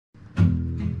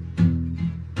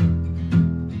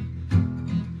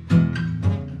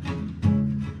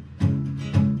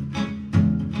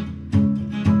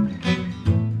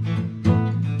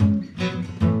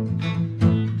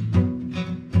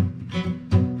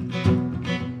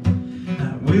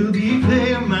will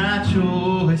declare my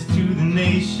choice to the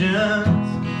nations.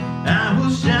 I will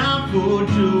shout for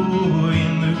joy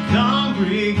in the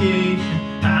congregation.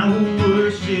 I will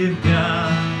worship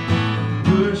God,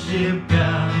 worship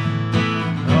God.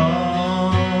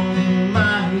 All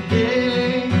my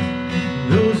days,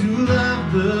 those who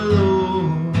love the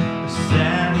Lord are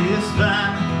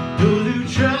satisfied. Those who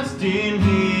trust in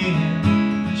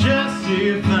Him,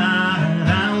 justified.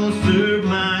 I will serve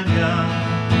my God,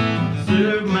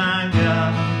 serve my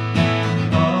God.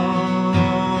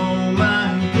 All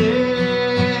my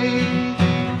days,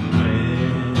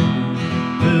 when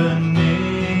the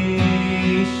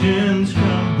nations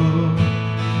crumble,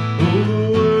 oh,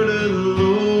 the word of the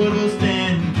Lord will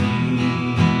stand.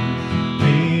 King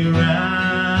may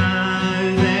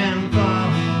rise and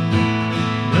fall,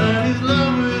 but His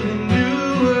love will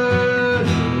endure.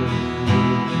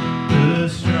 The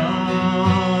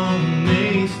strong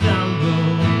may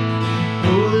stumble,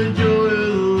 oh, the joy of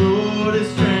the Lord is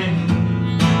strength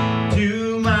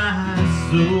to my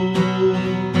soul.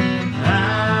 I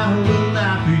will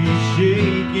not be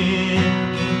shaken,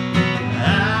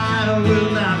 I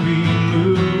will not be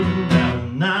moved, I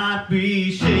will not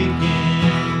be shaken.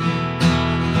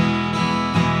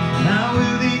 I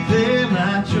will declare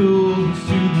my choice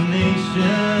to the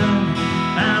nation.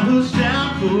 I will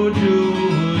shout for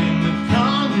joy in the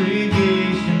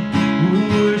congregation.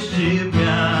 Worship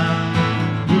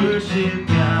God, worship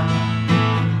God.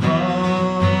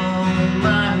 All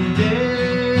my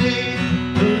days,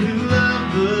 those who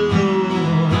love the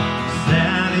Lord are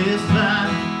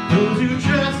satisfied. Those who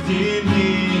trust in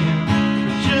Him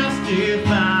are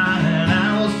justified. And I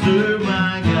will serve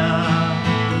my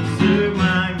God, serve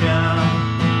my God.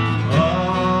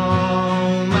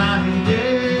 All my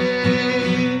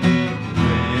days,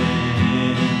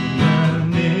 when the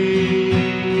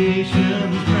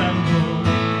nations crumble,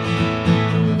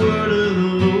 the word of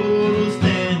the Lord will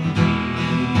stand.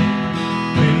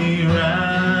 King may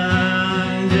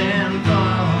rise and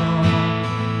fall,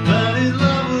 but His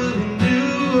love will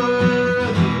endure.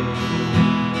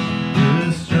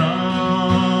 The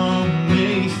strong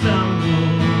may stumble,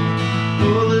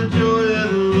 oh, the joy of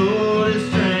the Lord is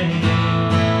strength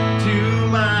to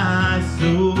my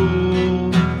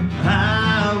soul.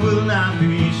 I will not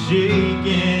be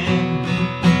shaken,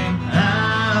 I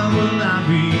will not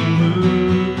be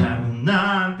moved, I will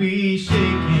not be shaken.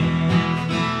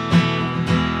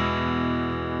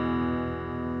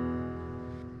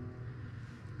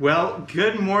 Well,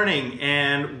 good morning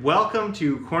and welcome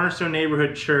to Cornerstone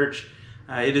Neighbourhood Church.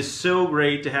 It is so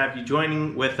great to have you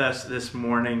joining with us this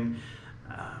morning.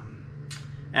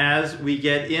 As we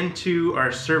get into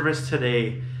our service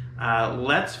today,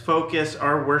 let's focus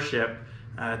our worship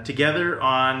together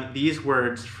on these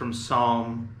words from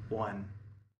Psalm 1.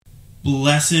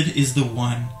 Blessed is the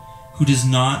one who does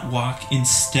not walk in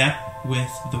step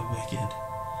with the wicked,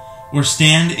 or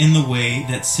stand in the way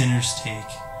that sinners take,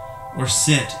 or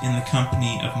sit in the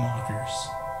company of mockers,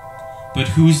 but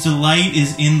whose delight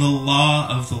is in the law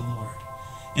of the Lord,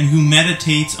 and who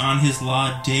meditates on His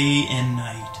law day and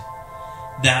night.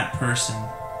 That person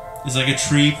is like a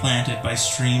tree planted by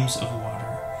streams of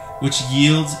water, which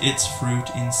yields its fruit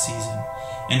in season,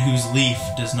 and whose leaf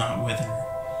does not wither.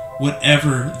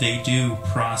 Whatever they do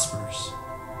prospers.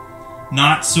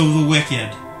 Not so the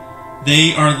wicked.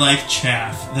 They are like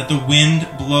chaff that the wind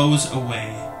blows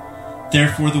away.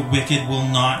 Therefore the wicked will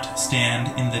not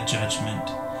stand in the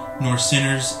judgment, nor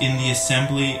sinners in the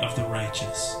assembly of the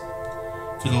righteous.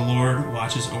 For the Lord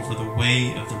watches over the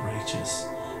way of the righteous,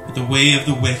 but the way of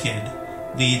the wicked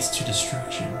leads to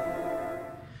destruction.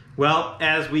 Well,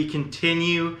 as we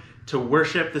continue to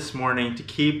worship this morning, to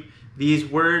keep these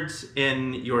words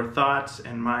in your thoughts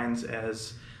and minds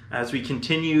as we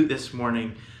continue this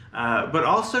morning. But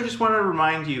also just want to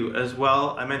remind you as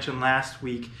well, I mentioned last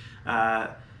week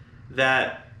that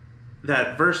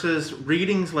verses,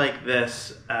 readings like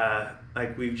this,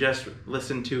 like we've just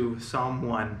listened to Psalm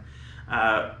 1,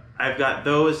 I've got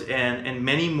those and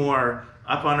many more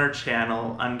up on our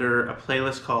channel under a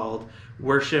playlist called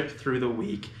Worship Through the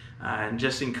Week. And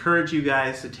just encourage you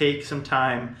guys to take some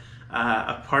time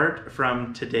apart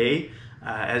from today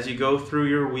as you go through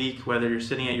your week, whether you're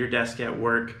sitting at your desk at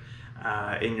work,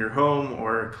 in your home,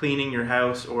 or cleaning your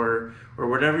house, or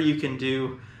whatever you can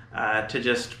do to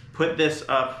just put this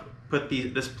up, put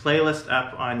this playlist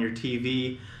up on your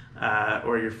TV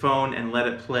or your phone and let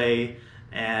it play,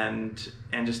 and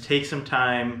just take some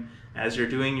time as you're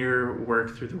doing your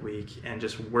work through the week and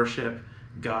just worship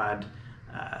God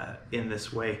in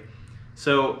this way.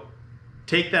 So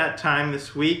take that time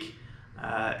this week,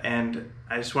 and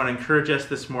I just want to encourage us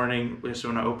this morning. We just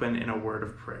want to open in a word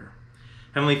of prayer.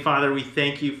 Heavenly Father, we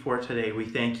thank you for today. We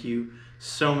thank you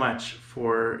so much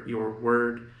for your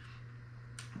word.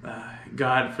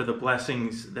 God, for the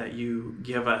blessings that you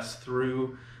give us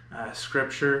through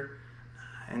Scripture.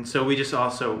 And so we just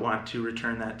also want to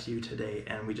return that to you today.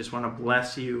 And we just want to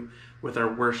bless you with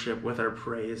our worship, with our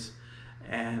praise.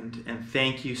 And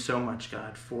thank you so much,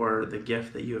 God, for the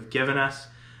gift that you have given us,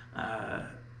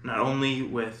 not only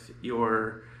with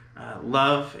your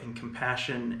love and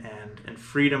compassion and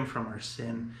freedom from our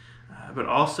sin, but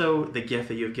also the gift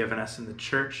that you have given us in the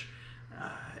church,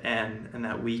 and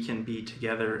that we can be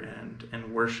together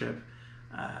and worship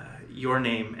your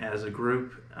name as a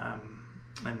group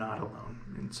and not alone.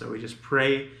 And so we just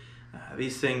pray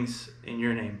these things in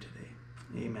your name today.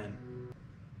 Amen.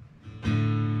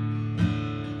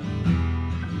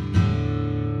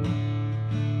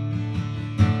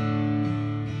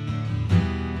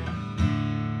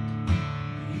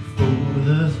 Before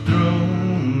the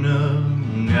throne of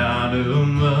God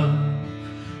above,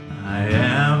 I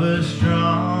have a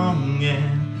strong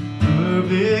and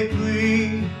perfect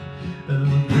plea, a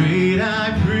great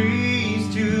high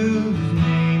priest whose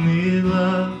name is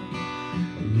love,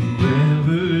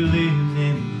 whoever lives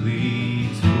and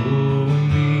pleads for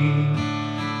me.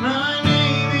 My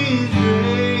name is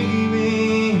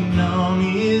graven on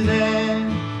his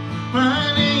hand,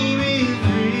 my name is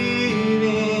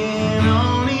written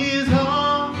on his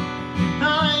heart.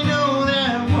 I know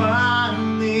that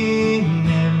while in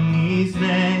heaven he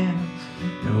stands,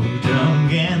 no tongue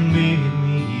can bid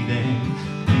me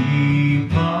then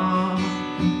depart.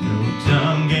 No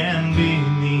tongue can bid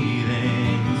me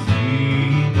then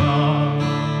depart.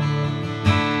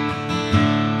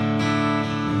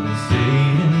 And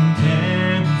Satan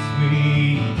tempts me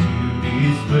to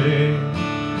despair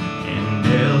and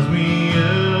tells me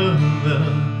of the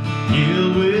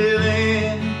guilt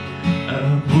within.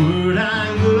 Upward I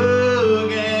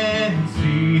look and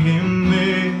see him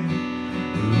there,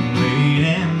 who made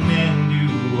an end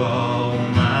to all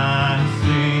my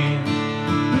sin.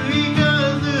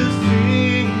 Because the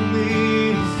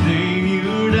sinless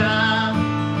Savior died,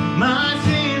 my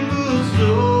sinful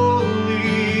soul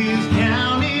is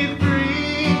counted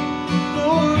free.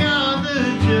 For God the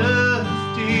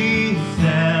just is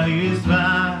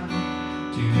satisfied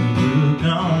to look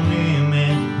on him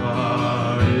and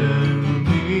pardon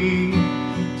me,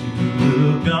 to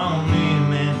look on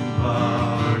him and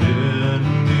pardon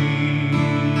me.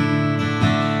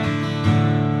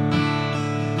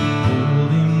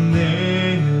 Holding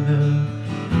there the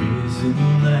risen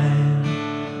Lamb,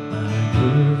 my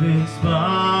perfect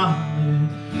spotless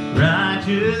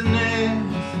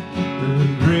righteousness, the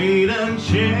great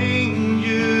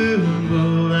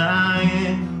unchangeable I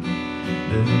am,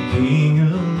 the King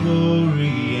of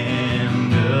glory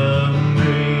and of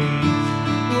grace.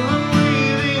 One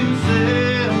with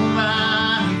himself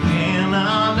I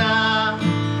cannot die,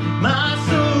 my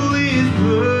soul is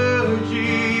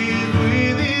purchased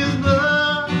with his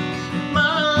blood,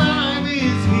 my life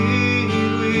is hid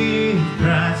with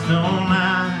Christ on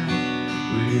high,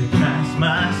 with Christ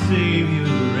my Savior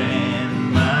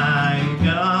and my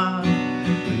God,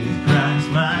 with Christ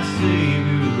my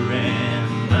Savior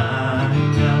and my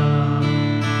God.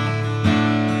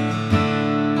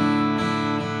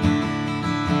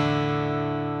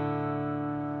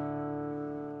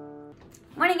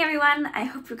 Morning everyone, I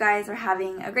hope you guys are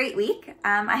having a great week.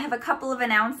 I have a couple of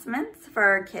announcements for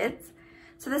our kids.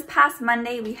 So this past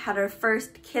Monday we had our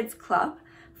first kids club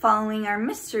following our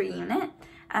mystery unit.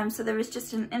 So there was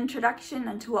just an introduction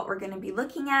into what we're going to be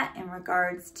looking at in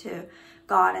regards to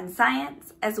God and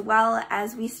science, as well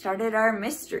as we started our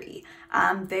mystery.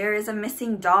 There is a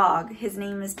missing dog. His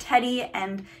name is Teddy,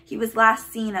 and he was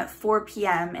last seen at 4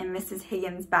 p.m. in Mrs.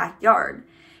 Higgins' backyard.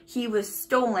 He was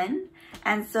stolen,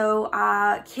 and so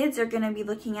kids are going to be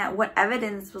looking at what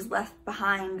evidence was left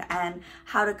behind and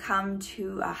how to come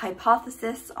to a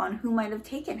hypothesis on who might have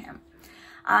taken him.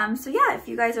 So yeah, if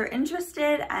you guys are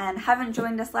interested and haven't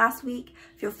joined us last week,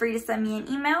 feel free to send me an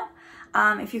email.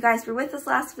 If you guys were with us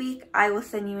last week, I will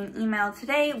send you an email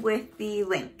today with the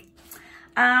link.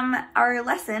 Our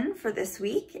lesson for this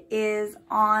week is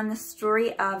on the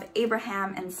story of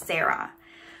Abraham and Sarah.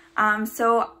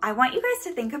 So I want you guys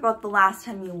to think about the last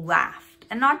time you laughed,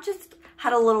 and not just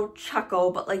had a little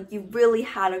chuckle, but like you really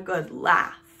had a good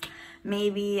laugh.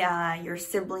 Maybe your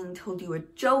sibling told you a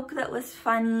joke that was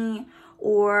funny,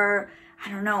 or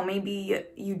I don't know, maybe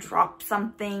you dropped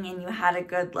something and you had a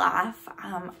good laugh.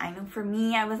 I know for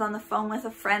me, I was on the phone with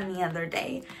a friend the other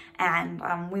day, and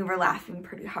we were laughing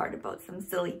pretty hard about some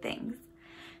silly things.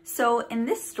 So in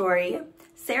this story,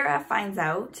 Sarah finds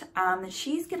out that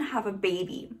she's gonna have a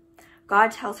baby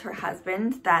God tells her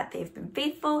husband that they've been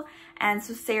faithful, and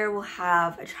so Sarah will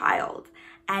have a child.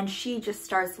 And she just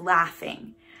starts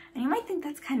laughing. And you might think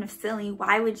that's kind of silly.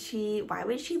 Why would she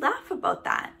laugh about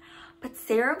that? But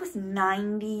Sarah was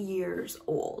 90 years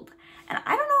old. And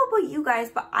I don't know about you guys,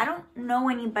 but I don't know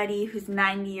anybody who's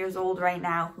 90 years old right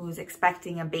now who's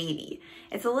expecting a baby.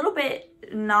 It's a little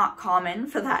bit not common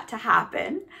for that to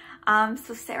happen.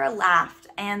 So Sarah laughed,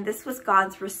 and this was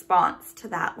God's response to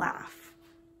that laugh.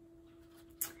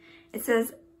 It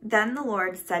says, "Then the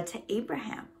Lord said to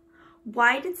Abraham,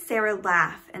 'Why did Sarah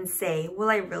laugh and say, will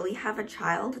I really have a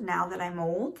child now that I'm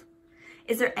old?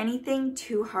 Is there anything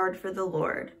too hard for the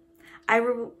Lord? I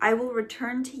will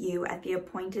return to you at the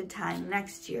appointed time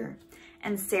next year,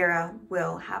 and Sarah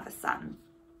will have a son.'"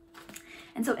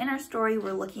 And so in our story,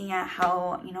 we're looking at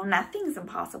how, nothing's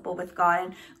impossible with God,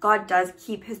 and God does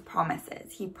keep his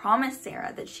promises. He promised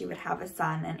Sarah that she would have a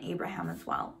son, and Abraham as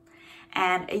well.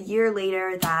 And a year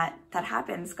later that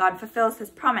happens, God fulfills his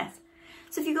promise.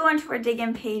 So if you go onto our Dig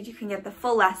In page, you can get the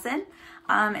full lesson,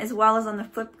 as well as on the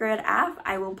Flipgrid app.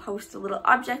 I will post a little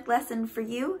object lesson for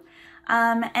you.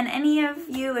 And any of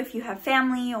you, if you have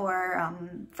family or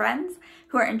friends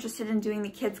who are interested in doing the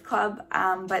kids club,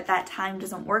 but that time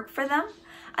doesn't work for them,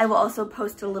 I will also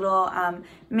post a little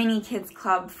mini kids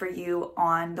club for you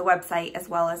on the website, as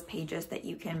well as pages that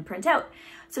you can print out.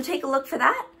 So take a look for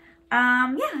that.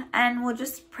 And we'll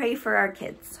just pray for our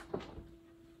kids.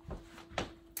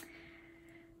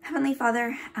 Heavenly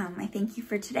Father, I thank you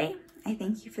for today. I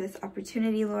thank you for this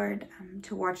opportunity, Lord,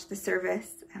 to watch the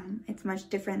service. It's much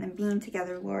different than being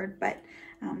together, Lord, but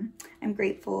I'm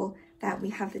grateful that we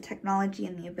have the technology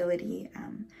and the ability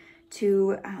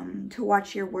to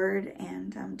watch your word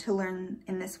and to learn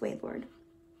in this way, Lord.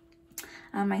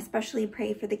 I especially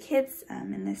pray for the kids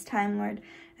in this time, Lord,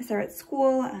 as they're at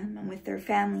school and with their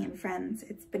family and friends.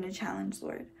 It's been a challenge,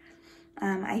 Lord.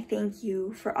 I thank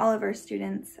you for all of our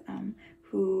students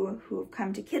who have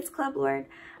come to Kids Club, Lord,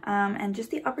 and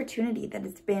just the opportunity that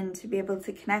it's been to be able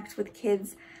to connect with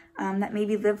kids that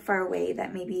maybe live far away,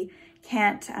 that maybe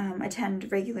can't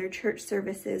attend regular church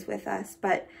services with us,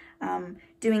 but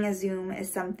doing a Zoom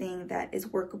is something that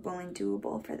is workable and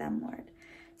doable for them, Lord.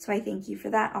 So I thank you for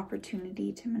that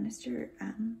opportunity to minister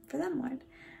for them, Lord.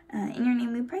 In your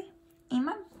name we pray.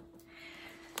 Amen.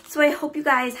 So I hope you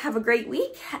guys have a great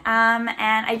week, and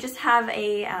I just have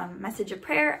a message of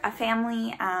prayer. A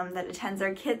family that attends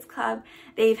our kids club,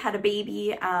 they've had a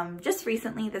baby just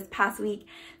recently, this past week,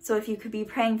 so if you could be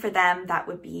praying for them, that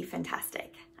would be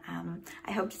fantastic.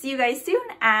 I hope to see you guys soon,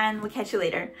 and we'll catch you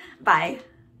later. Bye.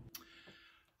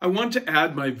 I want to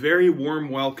add my very warm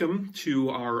welcome to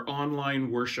our online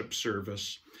worship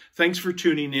service. Thanks for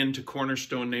tuning in to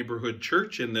Cornerstone Neighbourhood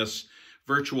Church in this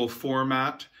virtual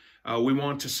format. We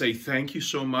want to say thank you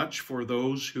so much for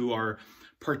those who are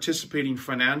participating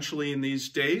financially in these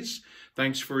days.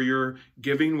 Thanks for your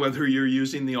giving, whether you're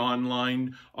using the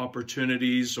online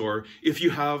opportunities or if you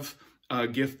have a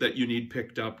gift that you need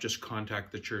picked up, just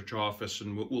contact the church office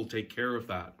and we'll take care of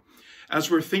that. As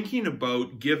we're thinking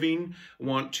about giving, I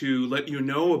want to let you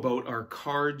know about our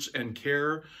Cards and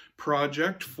Care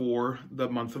project for the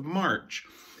month of March.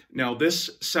 Now, this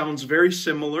sounds very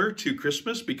similar to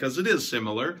Christmas because it is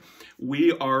similar.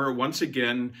 We are once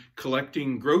again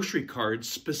collecting grocery cards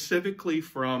specifically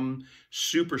from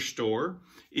Superstore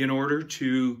in order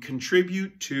to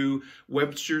contribute to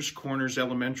Webster's Corners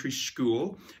Elementary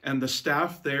School. And the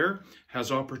staff there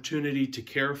has opportunity to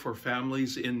care for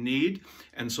families in need.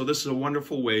 And so this is a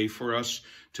wonderful way for us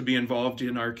to be involved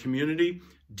in our community.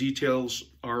 Details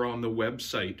are on the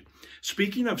website.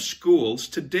 Speaking of schools,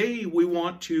 today we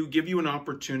want to give you an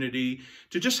opportunity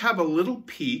to just have a little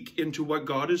peek into what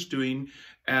God is doing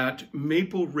at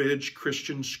Maple Ridge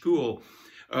Christian School.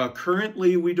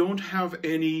 Currently, we don't have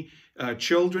any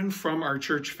children from our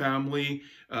church family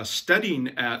studying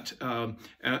at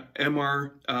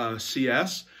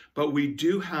MRCS, but we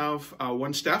do have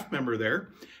one staff member there.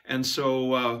 And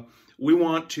so we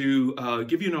want to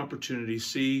give you an opportunity to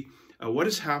see what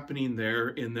is happening there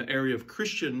in the area of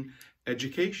Christian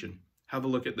education. Have a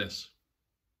look at this.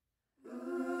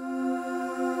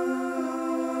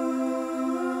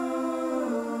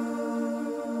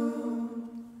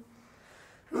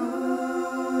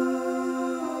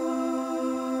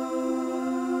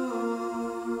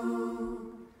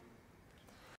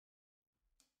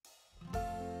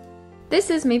 This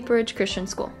is Maple Ridge Christian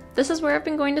School. This is where I've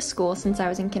been going to school since I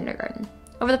was in kindergarten.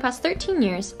 Over the past 13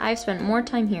 years, I've spent more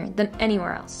time here than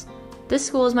anywhere else. This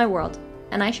school is my world,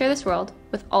 and I share this world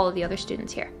with all of the other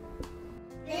students here.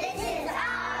 This is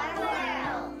our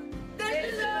world.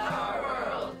 This is our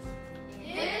world.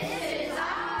 This is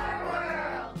our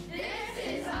world. This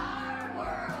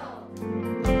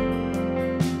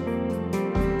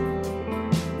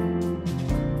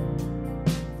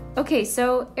Okay,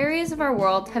 so areas of our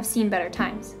world have seen better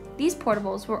times. These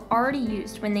portables were already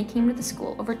used when they came to the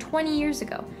school over 20 years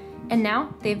ago, and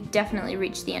now they've definitely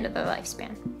reached the end of their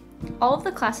lifespan. All of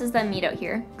the classes that meet out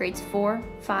here, grades 4,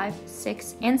 5,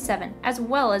 6, and 7, as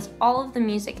well as all of the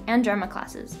music and drama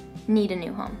classes, need a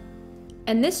new home.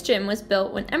 And this gym was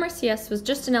built when MRCS was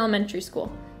just an elementary school.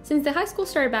 Since the high school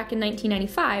started back in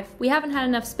 1995, we haven't had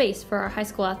enough space for our high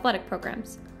school athletic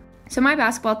programs. So my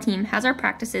basketball team has our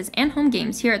practices and home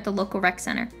games here at the local rec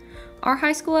center. Our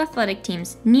high school athletic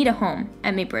teams need a home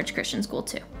at Maple Ridge Christian School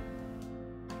too.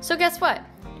 So guess what?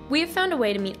 We have found a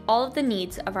way to meet all of the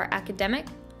needs of our academic,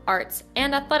 arts,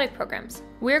 and athletic programs.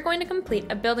 We're going to complete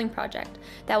a building project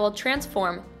that will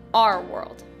transform our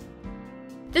world.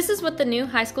 This is what the new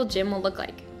high school gym will look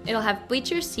like. It'll have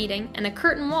bleachers, seating, and a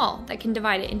curtain wall that can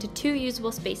divide it into 2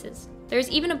 usable spaces. There's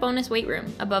even a bonus weight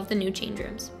room above the new change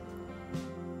rooms.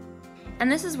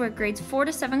 And this is where grades 4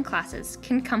 to 7 classes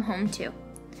can come home too.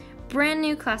 Brand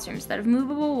new classrooms that have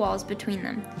movable walls between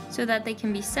them so that they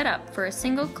can be set up for a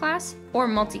single class or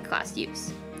multi-class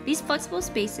use. These flexible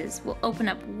spaces will open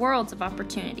up worlds of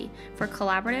opportunity for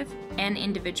collaborative and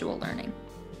individual learning.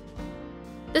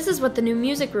 This is what the new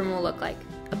music room will look like.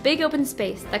 A big open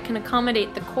space that can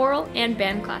accommodate the choral and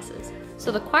band classes,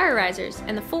 so the choir risers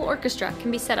and the full orchestra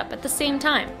can be set up at the same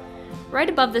time. Right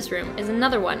above this room is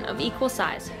another one of equal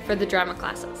size for the drama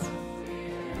classes.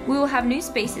 We will have new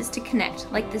spaces to connect,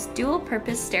 like this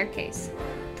dual-purpose staircase.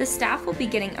 The staff will be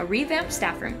getting a revamped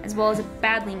staff room as well as a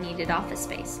badly needed office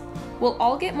space. We'll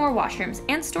all get more washrooms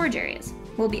and storage areas.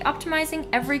 We'll be optimizing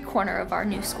every corner of our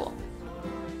new school.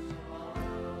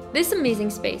 This amazing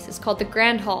space is called the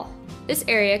Grand Hall. This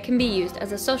area can be used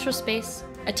as a social space,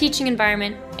 a teaching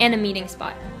environment, and a meeting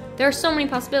spot. There are so many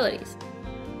possibilities.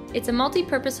 It's a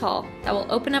multi-purpose hall that will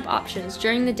open up options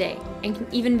during the day and can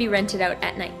even be rented out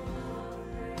at night.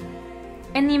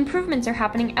 And the improvements are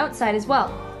happening outside as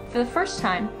well. For the first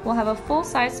time, we'll have a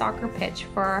full-size soccer pitch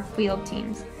for our field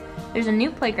teams. There's a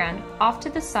new playground off to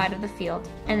the side of the field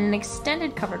and an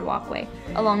extended covered walkway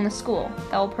along the school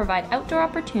that will provide outdoor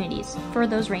opportunities for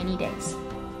those rainy days.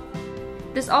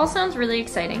 This all sounds really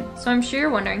exciting, so I'm sure you're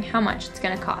wondering how much it's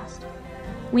going to cost.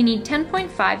 We need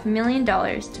 $10.5 million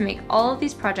to make all of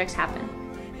these projects happen.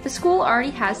 The school already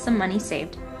has some money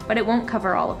saved, but it won't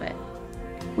cover all of it.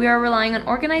 We are relying on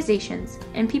organizations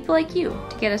and people like you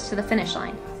to get us to the finish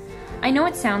line. I know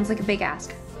it sounds like a big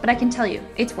ask, but I can tell you,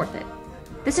 it's worth it.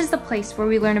 This is the place where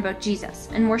we learn about Jesus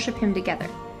and worship Him together.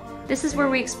 This is where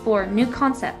we explore new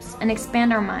concepts and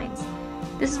expand our minds.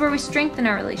 This is where we strengthen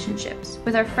our relationships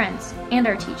with our friends and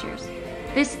our teachers.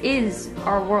 This is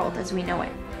our world as we know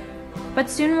it. But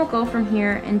soon we'll go from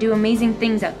here and do amazing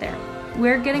things out there.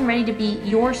 We're getting ready to be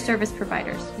your service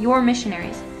providers, your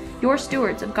missionaries, your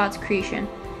stewards of God's creation,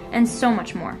 and so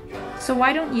much more. So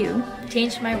why don't you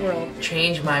change my world?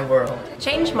 Change my world.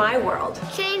 Change my world.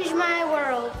 Change my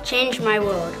world. Change my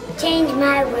world. Change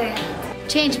my world.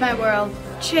 Change my world.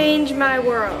 Change my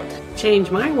world.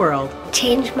 Change my world.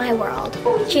 Change my world.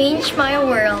 Change my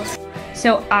world.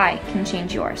 so I can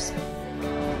change yours.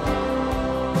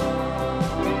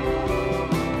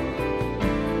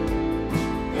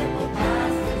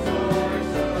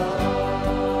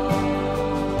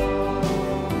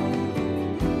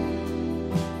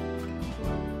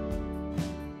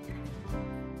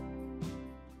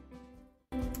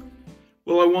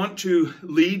 Well, I want to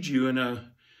lead you in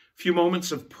a few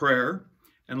moments of prayer,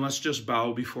 and let's just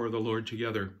bow before the Lord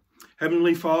together.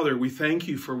 Heavenly Father, we thank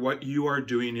you for what you are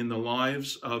doing in the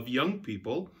lives of young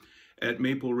people at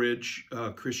Maple Ridge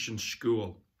Christian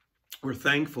School. We're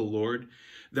thankful, Lord,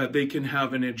 that they can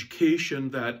have an education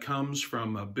that comes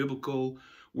from a biblical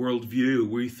worldview.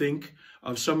 We think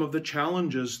of some of the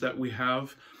challenges that we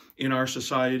have in our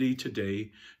society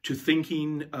today, to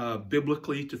thinking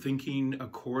biblically, to thinking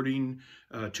according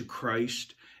to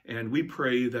Christ. And we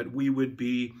pray that we would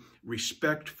be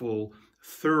respectful,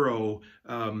 thorough,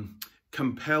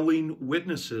 compelling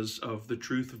witnesses of the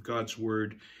truth of God's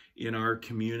word in our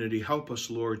community. Help us,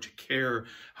 Lord, to care.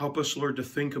 Help us, Lord, to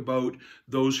think about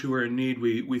those who are in need.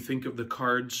 We think of the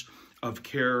cards of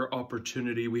care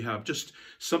opportunity. We have just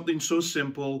something so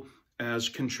simple as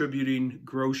contributing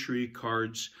grocery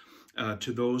cards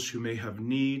to those who may have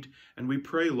need. And we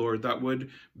pray, Lord, that would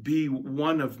be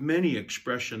one of many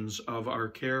expressions of our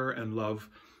care and love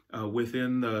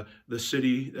within the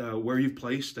city where you've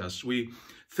placed us. We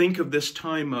think of this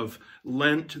time of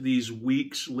Lent, these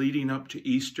weeks leading up to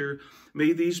Easter.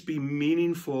 May these be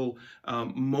meaningful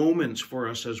moments for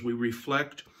us as we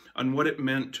reflect on what it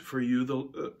meant for you,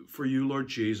 Lord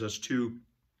Jesus, to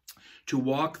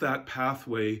walk that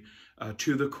pathway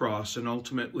to the cross, and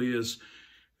ultimately, as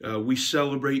We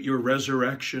celebrate your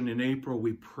resurrection in April.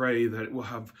 We pray that it will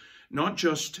have not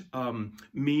just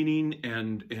meaning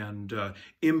and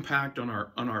impact on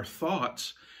our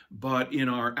thoughts, but in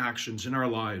our actions, in our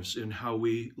lives, in how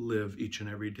we live each and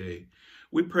every day.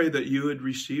 We pray that you would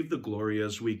receive the glory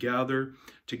as we gather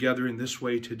together in this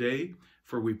way today,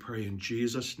 for we pray in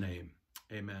Jesus' name.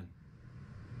 Amen.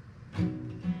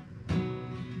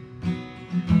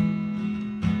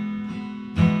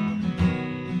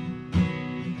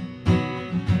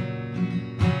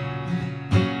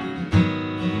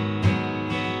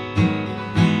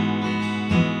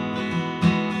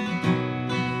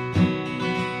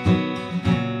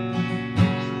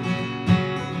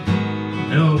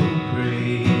 No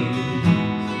praise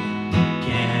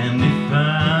can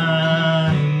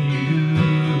define you.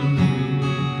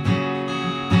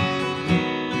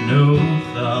 No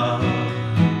thought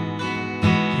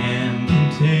can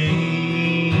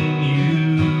contain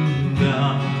you,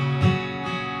 God.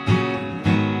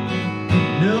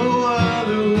 No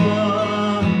other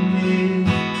one is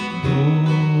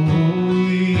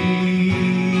holy.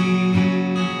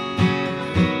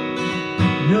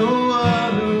 No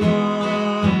other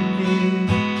one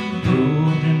is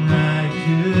robed in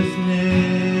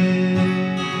righteousness.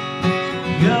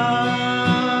 God,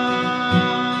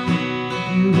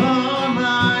 you are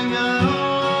my God,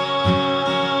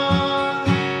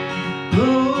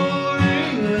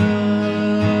 glorious,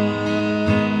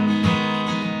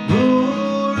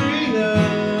 glorious.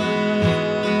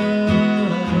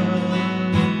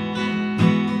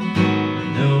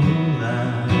 No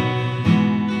light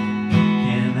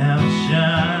can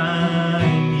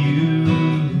outshine you.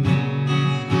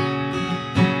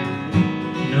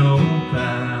 No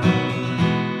power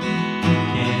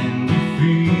can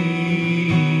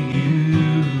defeat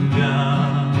you,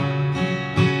 God.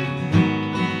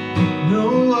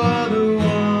 No other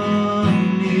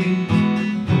one is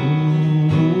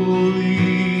holy.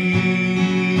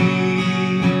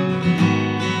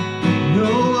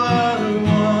 No other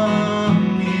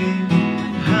one is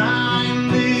high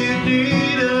and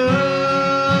lifted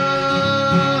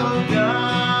up,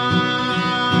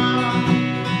 God.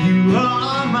 You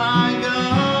are my God,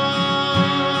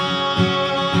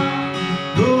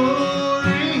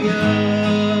 glorious,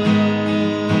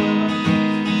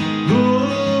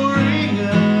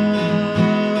 glorious.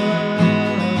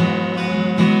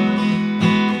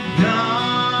 God,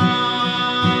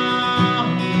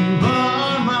 you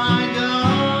are my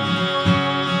God,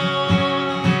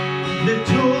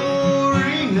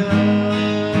 victorious,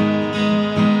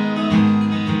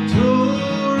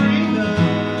 victorious.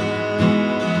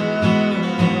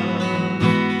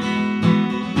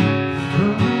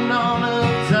 From the dawn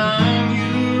of time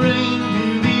you reign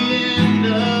to the end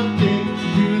of days.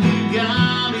 You're the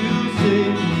God who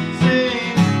saves.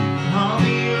 Sing, all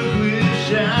the earth will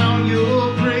shout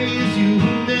your praise. You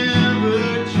will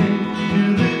never change.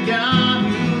 You're the God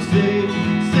who saves.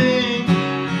 Sing,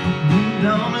 from the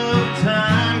dawn of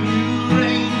time you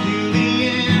reign to the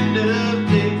end of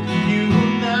days. You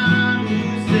will not who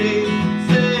saves.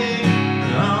 Sing,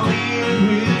 all the earth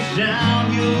will shout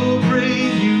your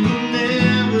praise. You will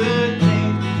never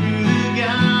change. You're the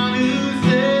God who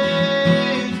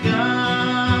saves,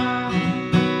 God.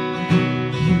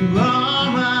 You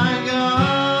are my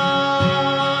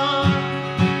God,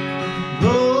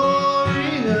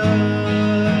 glorious,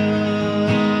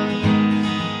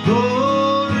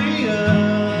 glorious.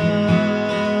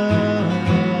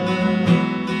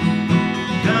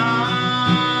 God,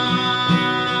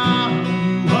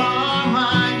 you are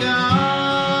my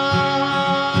God,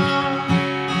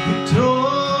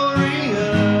 victorious,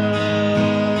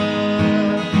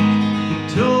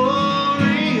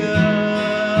 victorious.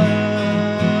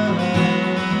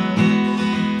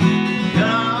 God,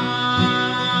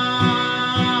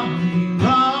 you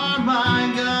are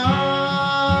my God,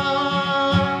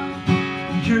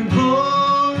 you're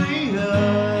glorious,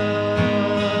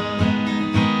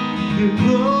 you're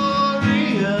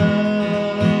glorious.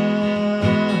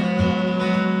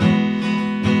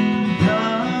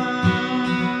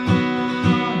 God,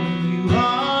 you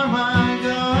are my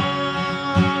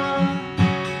God,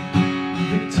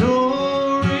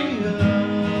 victorious,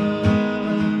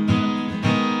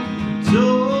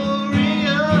 victorious.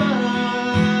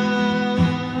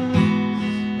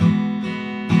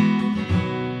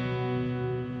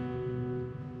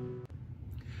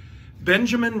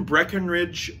 Benjamin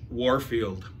Breckenridge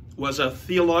Warfield was a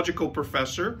theological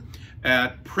professor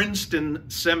at Princeton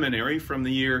Seminary from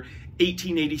the year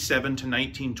 1887 to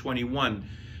 1921.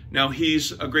 Now,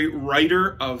 he's a great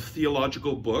writer of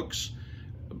theological books,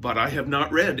 but I have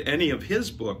not read any of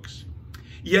his books.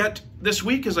 Yet this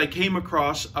week, as I came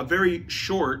across a very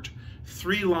short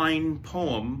 3-line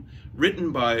poem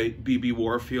written by B.B.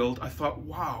 Warfield, I thought,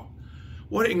 wow,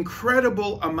 what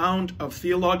incredible amount of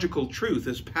theological truth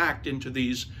is packed into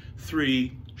these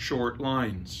 3 short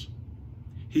lines.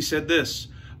 He said this: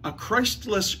 "A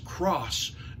Christless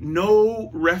cross,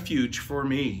 no refuge for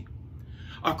me.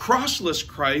 A crossless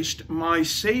Christ my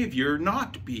Savior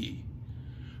not be.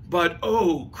 But,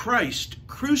 O Christ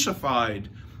crucified,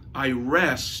 I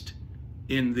rest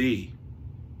in thee."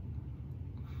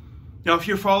 Now, if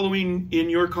you're following in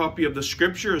your copy of the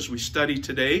scripture as we study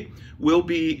today, we'll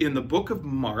be in the book of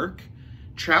Mark,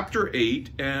 chapter 8,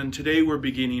 and today we're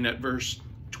beginning at verse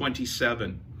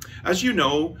 27. As you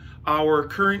know, our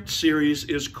current series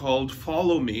is called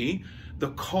Follow Me, the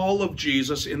Call of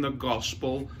Jesus in the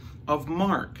Gospel of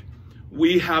Mark.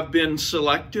 We have been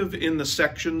selective in the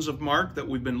sections of Mark that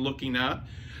we've been looking at.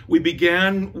 We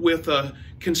began with a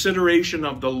consideration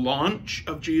of the launch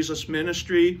of Jesus'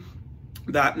 ministry.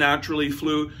 That naturally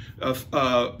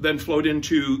then flowed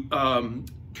into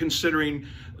considering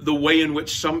the way in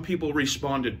which some people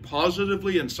responded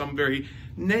positively and some very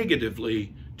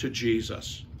negatively to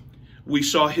Jesus. We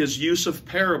saw his use of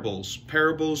parables.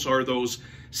 Parables are those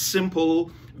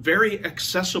simple, very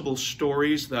accessible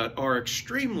stories that are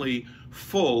extremely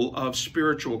full of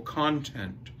spiritual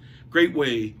content. Great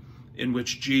way in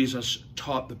which Jesus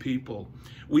taught the people.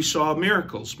 We saw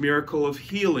miracles, miracle of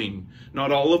healing.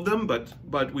 Not all of them,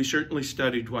 but we certainly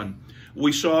studied one.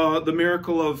 We saw the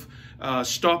miracle of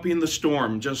stopping the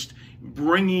storm, just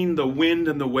bringing the wind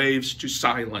and the waves to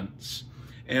silence.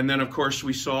 And then, of course,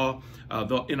 we saw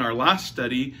in our last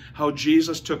study how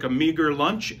Jesus took a meager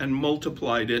lunch and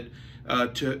multiplied it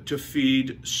to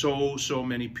feed so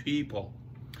many people.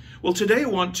 Well, today I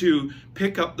want to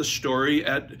pick up the story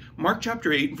at Mark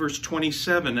chapter 8, verse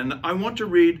 27, and I want to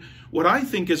read what I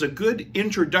think is a good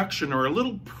introduction or a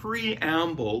little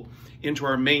preamble into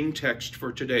our main text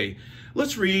for today.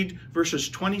 Let's read verses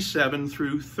 27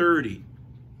 through 30.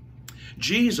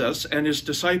 Jesus and his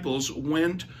disciples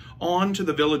went on to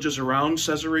the villages around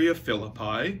Caesarea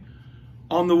Philippi.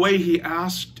 On the way, he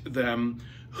asked them,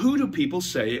 "Who do people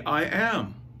say I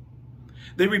am?"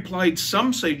 They replied,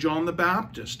 "Some say John the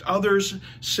Baptist, others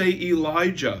say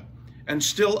Elijah, and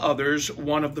still others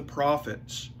one of the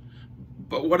prophets."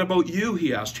 "But what about you?"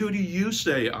 he asked. "Who do you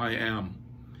say I am?"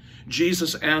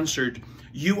 Jesus answered,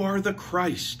 "You are the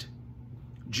Christ."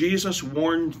 Jesus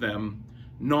warned them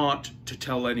not to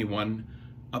tell anyone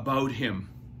about him.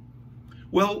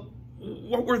 Well,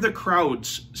 what were the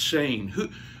crowds saying?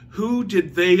 Who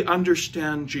did they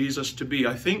understand Jesus to be?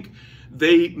 I think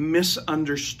they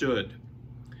misunderstood.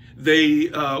 They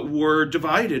were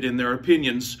divided in their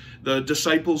opinions. The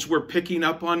disciples were picking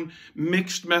up on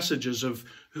mixed messages of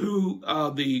who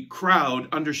the crowd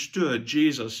understood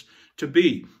Jesus to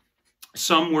be.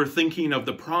 Some were thinking of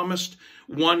the promised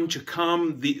one to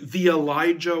come, the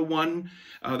Elijah one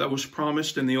that was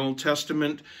promised in the Old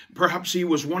Testament. Perhaps he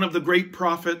was one of the great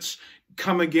prophets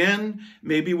come again,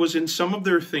 maybe was in some of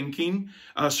their thinking.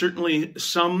 Certainly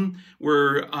some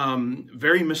were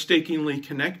very mistakenly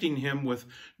connecting him with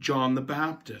John the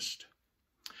Baptist.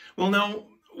 Well, now,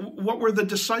 what were the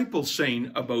disciples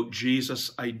saying about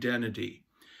Jesus' identity?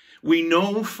 We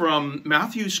know from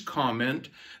Matthew's comment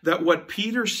that what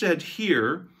Peter said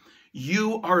here,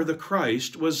 "You are the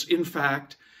Christ," was in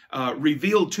fact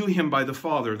revealed to him by the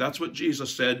Father. That's what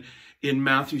Jesus said in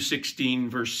Matthew 16,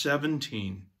 verse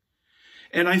 17.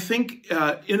 And I think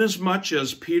inasmuch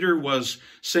as Peter was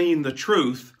saying the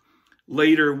truth,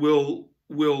 later we'll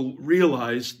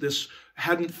realize this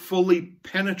hadn't fully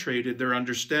penetrated their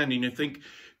understanding. I think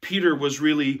Peter was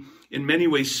really, in many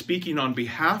ways, speaking on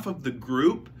behalf of the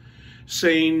group,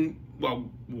 saying,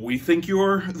 well, we think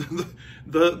you're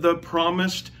the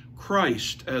promised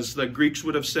Christ, as the Greeks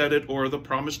would have said it, or the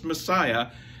promised Messiah,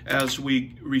 as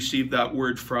we receive that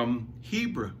word from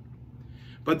Hebrew.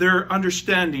 But their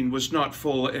understanding was not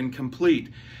full and complete.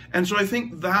 And so I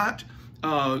think that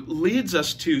leads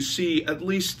us to see at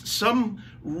least some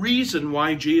reason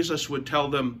why Jesus would tell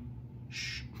them,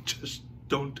 shh, just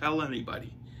don't tell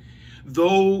anybody.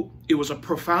 Though it was a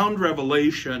profound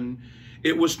revelation,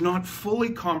 it was not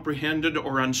fully comprehended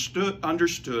or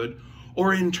understood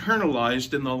or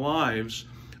internalized in the lives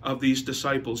of these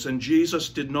disciples. And Jesus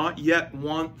did not yet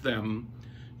want them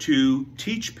to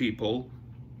teach people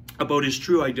about his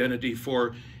true identity,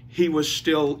 for he was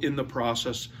still in the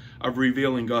process of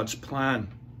revealing God's plan.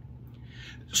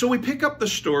 So we pick up the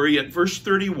story at verse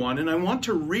 31, and I want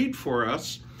to read for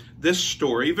us this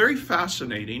story, very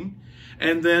fascinating.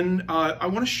 And then I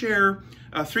want to share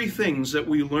 3 things that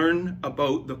we learn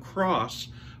about the cross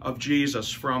of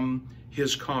Jesus from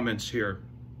his comments here.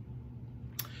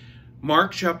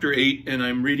 Mark chapter 8, and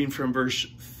I'm reading from verse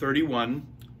 31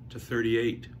 to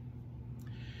 38.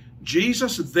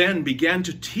 Jesus then began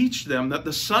to teach them that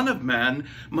the Son of Man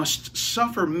must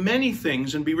suffer many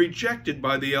things and be rejected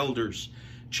by the elders,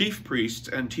 chief priests,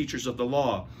 and teachers of the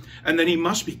law, and that he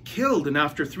must be killed and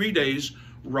after 3 days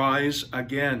rise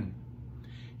again.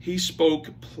 He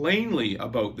spoke plainly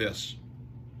about this.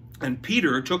 And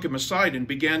Peter took him aside and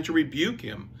began to rebuke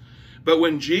him. But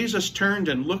when Jesus turned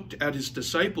and looked at his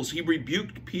disciples, he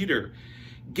rebuked Peter.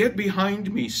 "Get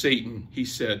behind me, Satan," he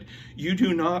said. "You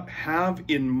do not have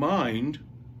in mind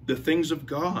the things of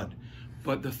God,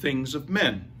 but the things of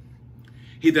men."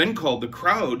 He then called the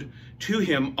crowd to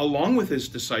him along with his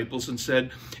disciples and said,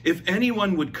 "If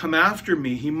anyone would come after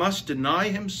me, he must deny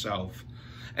himself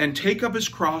and take up his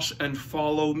cross and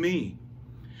follow me.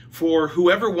 For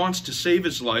whoever wants to save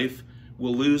his life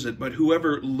will lose it, but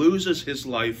whoever loses his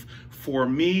life for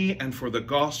me and for the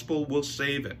gospel will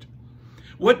save it.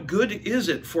 What good is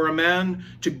it for a man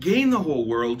to gain the whole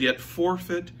world yet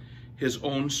forfeit his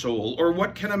own soul? Or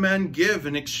what can a man give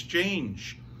in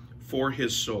exchange for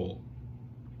his soul?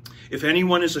 If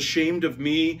anyone is ashamed of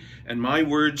me and my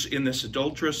words in this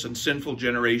adulterous and sinful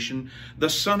generation, the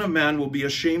Son of Man will be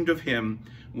ashamed of him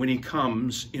when he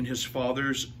comes in his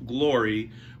Father's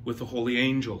glory with the holy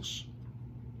angels."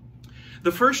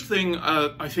 The first thing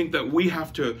I think that we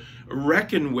have to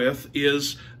reckon with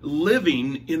is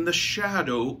living in the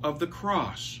shadow of the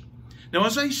cross. Now,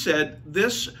 as I said,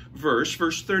 this verse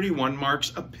 31,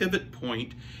 marks a pivot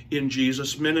point in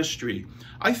Jesus' ministry.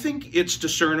 I think it's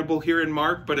discernible here in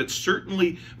Mark, but it's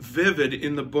certainly vivid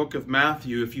in the book of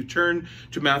Matthew. If you turn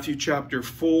to Matthew chapter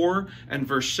 4 and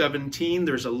verse 17,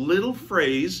 there's a little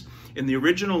phrase in the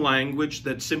original language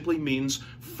that simply means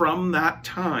 "from that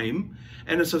time."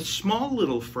 And it's a small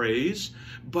little phrase,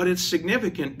 but it's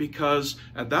significant because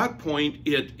at that point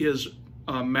it is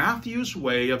Matthew's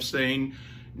way of saying,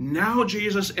 now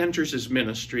Jesus enters his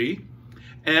ministry.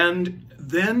 And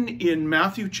then in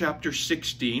Matthew chapter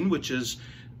 16, which is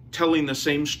telling the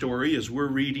same story as we're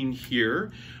reading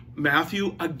here,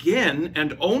 Matthew again,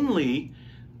 and only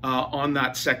on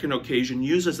that second occasion,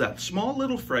 uses that small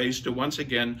little phrase to once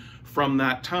again, "from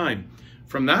that time."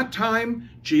 From that time,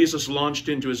 Jesus launched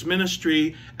into his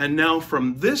ministry, and now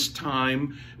from this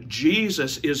time,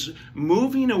 Jesus is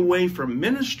moving away from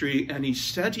ministry and he's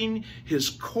setting his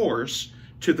course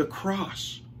to the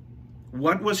cross.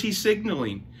 What was he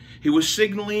signaling? He was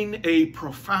signaling a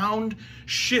profound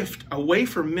shift away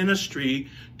from ministry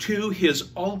to his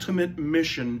ultimate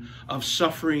mission of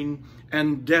suffering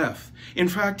and death. In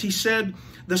fact, he said,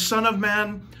 the Son of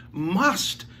Man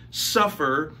must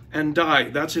suffer and die.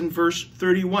 That's in verse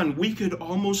 31. We could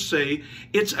almost say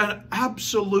it's an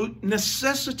absolute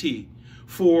necessity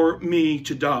for me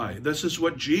to die. This is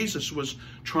what Jesus was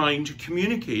trying to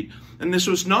communicate. And this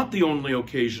was not the only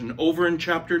occasion. Over in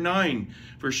chapter 9,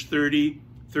 verse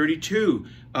 32,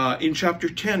 in chapter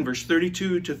 10, verse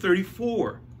 32 to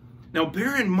 34. Now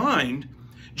bear in mind,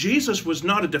 Jesus was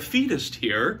not a defeatist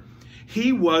here.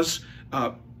 He was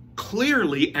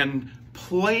clearly and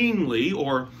plainly,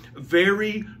 or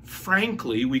very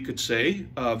frankly, we could say,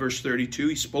 verse 32,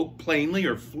 he spoke plainly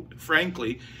or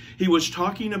frankly. He was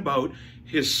talking about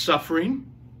his suffering,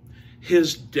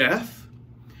 his death,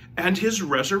 and his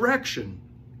resurrection.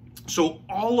 So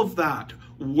all of that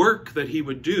work that he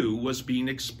would do was being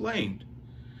explained.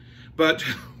 But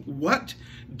what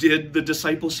did the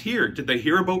disciples hear? Did they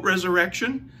hear about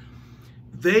resurrection?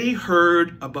 They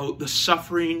heard about the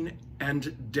suffering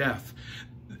and death.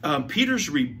 Peter's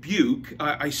rebuke,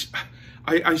 I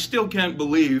still can't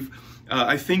believe,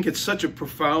 I think it's such a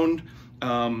profound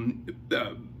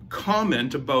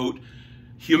comment about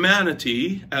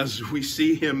humanity as we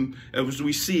see him, as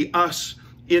we see us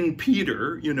in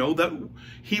Peter, you know, that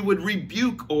he would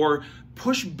rebuke or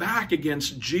push back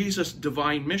against Jesus'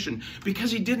 divine mission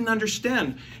because he didn't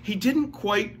understand. He didn't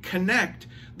quite connect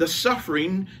the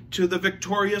suffering to the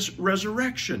victorious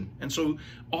resurrection. And so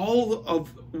all of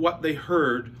what they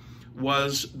heard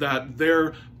was that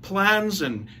their plans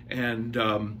and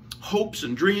hopes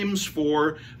and dreams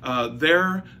for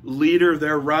their leader,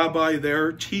 their rabbi,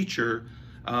 their teacher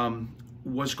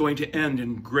was going to end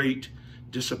in great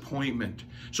disappointment.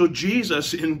 So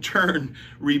Jesus in turn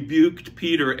rebuked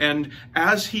Peter, and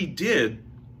as he did,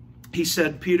 he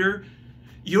said, Peter,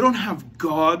 you don't have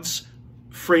God's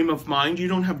frame of mind, you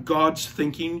don't have God's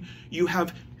thinking, you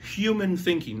have human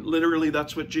thinking. Literally,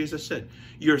 that's what Jesus said.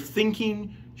 You're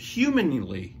thinking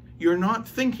humanly. You're not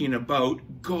thinking about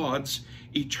God's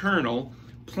eternal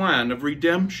plan of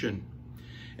redemption.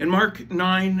 In Mark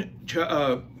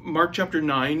chapter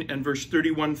 9 and verse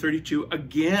 31, 32,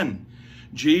 again,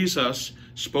 Jesus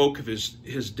spoke of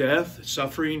his death,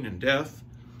 suffering and death,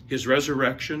 his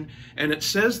resurrection. And it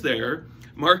says there,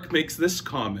 Mark makes this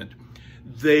comment,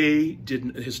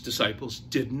 his disciples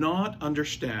did not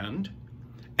understand,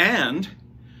 and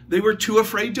they were too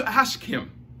afraid to ask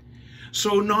him.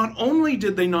 So not only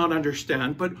did they not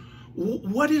understand, but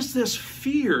what is this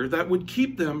fear that would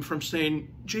keep them from saying,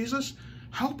 Jesus,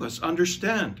 help us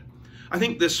understand? I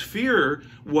think this fear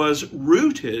was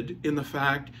rooted in the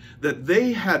fact that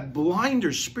they had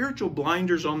blinders, spiritual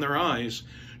blinders on their eyes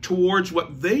towards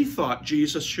what they thought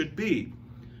Jesus should be.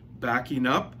 Backing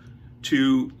up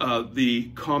to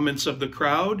the comments of the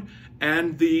crowd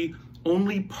and the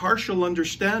only partial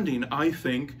understanding, I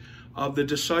think, of the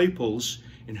disciples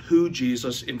and who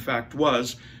Jesus in fact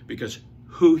was, because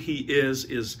who he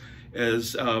is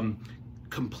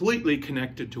completely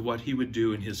connected to what he would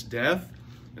do in his death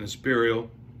and his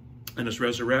burial and his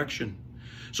resurrection.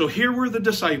 So here were the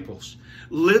disciples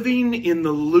living in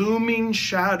the looming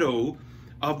shadow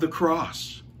of the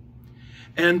cross.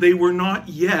 And they were not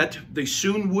yet, they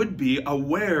soon would be,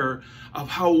 aware of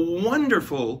how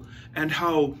wonderful and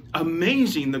how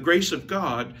amazing the grace of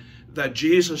God that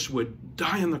Jesus would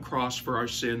die on the cross for our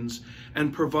sins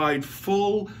and provide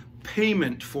full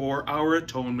payment for our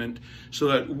atonement so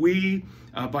that we,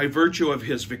 by virtue of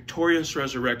his victorious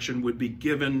resurrection, would be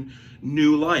given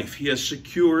new life. He has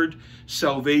secured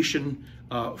salvation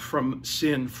from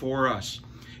sin for us.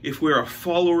 If we're a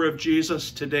follower of Jesus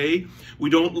today,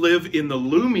 we don't live in the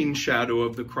looming shadow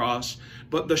of the cross,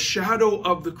 but the shadow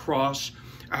of the cross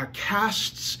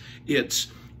casts its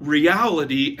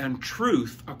reality and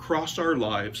truth across our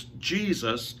lives.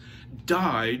 Jesus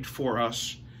died for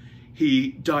us.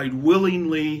 He died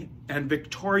willingly and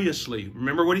victoriously.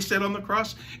 Remember what he said on the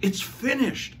cross? It's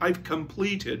finished. I've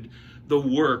completed the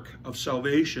work of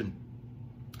salvation.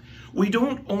 We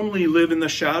don't only live in the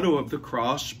shadow of the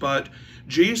cross, but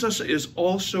Jesus is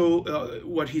also,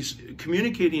 what he's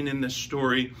communicating in this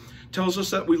story, tells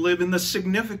us that we live in the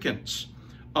significance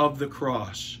of the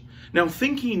cross. Now,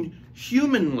 thinking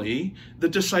humanly, the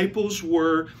disciples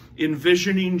were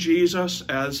envisioning Jesus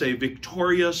as a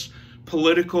victorious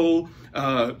political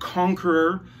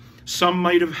conqueror. Some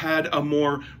might have had a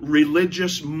more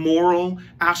religious, moral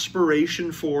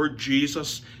aspiration for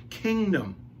Jesus'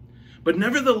 kingdom. But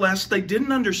nevertheless, they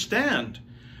didn't understand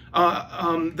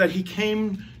that he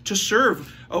came to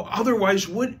serve. Otherwise,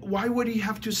 why would he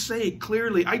have to say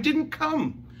clearly, I didn't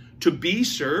come to be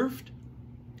served.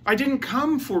 I didn't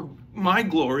come for my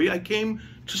glory. I came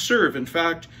to serve. In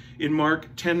fact, in Mark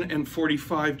 10 and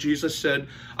 45, Jesus said,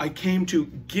 I came to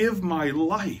give my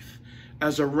life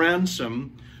as a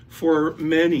ransom for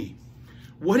many.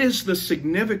 What is the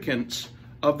significance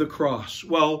of the cross?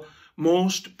 Well,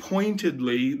 most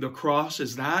pointedly, the cross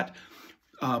is that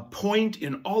point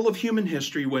in all of human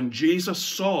history when Jesus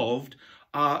solved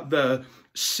the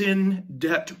sin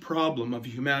debt problem of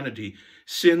humanity.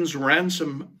 Sin's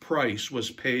ransom price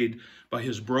was paid by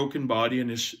his broken body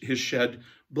and his shed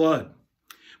blood.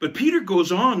 But Peter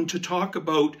goes on to talk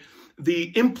about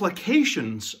the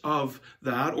implications of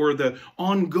that, or the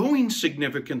ongoing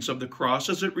significance of the cross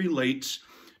as it relates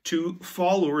to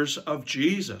followers of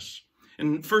Jesus.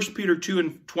 In 1 Peter 2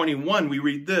 and 21, we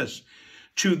read this,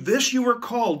 to this you were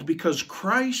called because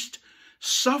Christ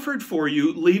suffered for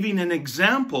you, leaving an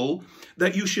example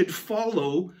that you should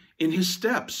follow in his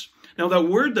steps. Now, that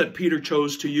word that Peter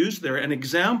chose to use there, an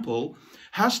example,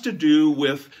 has to do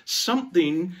with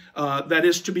something that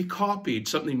is to be copied,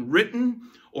 something written,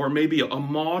 or maybe a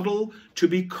model to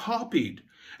be copied.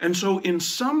 And so in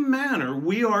some manner,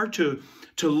 we are to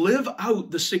live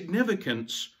out the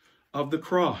significance of the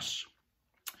cross.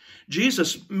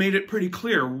 Jesus made it pretty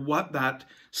clear what that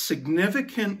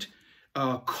significant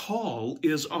call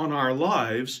is on our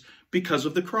lives because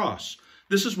of the cross.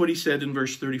 This is what he said in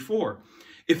verse 34.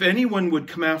 If anyone would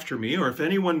come after me, or if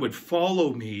anyone would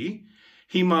follow me,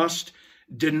 he must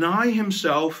deny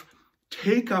himself,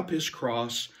 take up his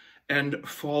cross, and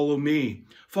follow me.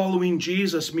 Following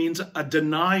Jesus means a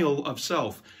denial of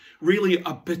self, really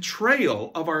a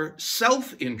betrayal of our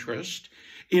self-interest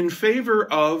in favor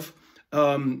of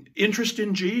interest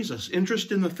in Jesus,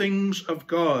 interest in the things of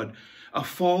God, a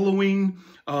following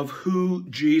of who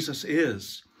Jesus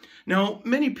is. Now,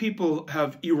 many people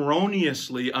have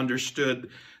erroneously understood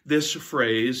this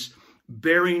phrase,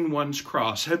 bearing one's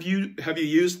cross. Have you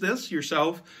used this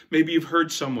yourself? Maybe you've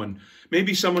heard someone.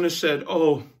 Maybe someone has said,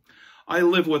 oh, I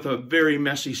live with a very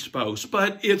messy spouse,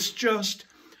 but it's just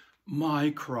my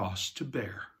cross to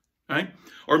bear, right?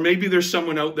 Or maybe there's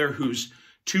someone out there who's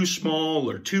too small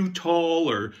or too tall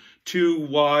or too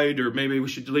wide, or maybe we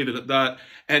should leave it at that.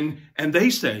 And they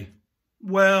say,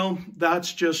 well,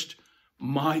 that's just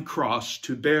my cross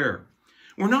to bear.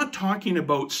 We're not talking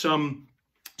about some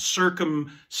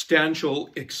circumstantial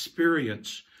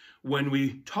experience when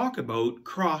we talk about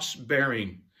cross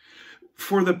bearing.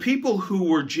 For the people who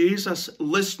were Jesus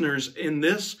listeners in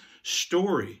this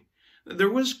story, there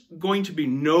was going to be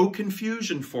no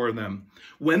confusion for them.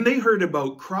 When they heard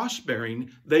about cross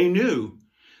bearing, they knew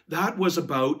that was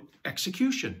about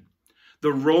execution.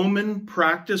 The Roman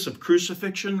practice of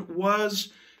crucifixion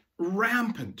was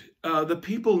rampant. The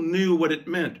people knew what it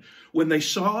meant. When they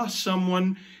saw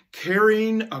someone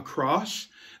carrying a cross,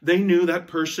 they knew that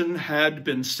person had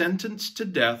been sentenced to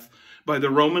death by the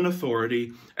Roman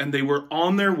authority, and they were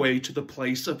on their way to the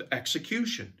place of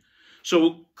execution.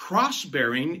 So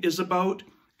cross-bearing is about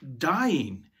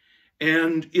dying.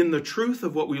 And in the truth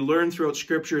of what we learn throughout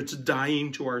Scripture, it's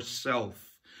dying to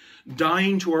ourself,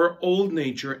 dying to our old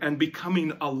nature and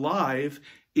becoming alive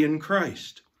in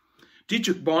Christ.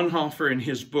 Dietrich Bonhoeffer, in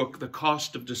his book, The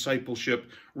Cost of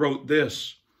Discipleship, wrote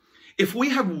this: if we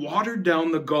have watered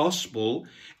down the gospel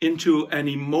into an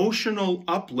emotional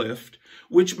uplift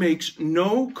which makes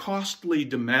no costly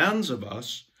demands of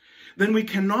us, then we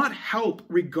cannot help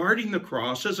regarding the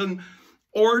cross as an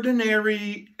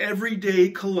ordinary, everyday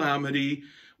calamity,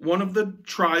 one of the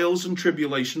trials and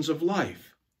tribulations of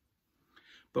life.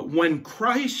 But when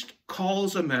Christ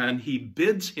calls a man, he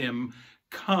bids him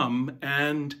come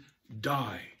and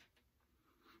die.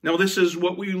 Now, this is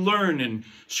what we learn in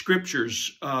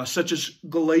scriptures, such as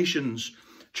Galatians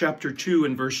chapter 2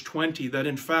 and verse 20, that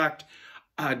in fact,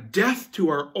 death to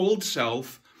our old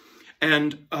self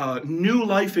and new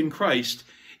life in Christ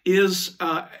is,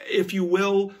 if you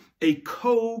will, a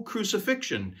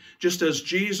co-crucifixion. Just as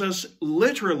Jesus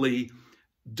literally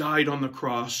died on the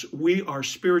cross, we are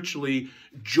spiritually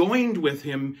joined with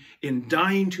him in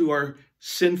dying to our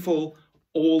sinful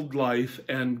old life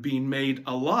and being made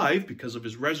alive because of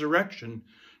his resurrection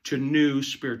to new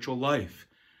spiritual life.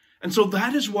 And so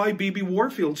that is why B.B.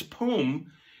 Warfield's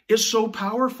poem is so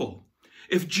powerful.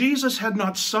 If Jesus had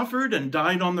not suffered and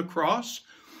died on the cross,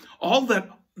 all that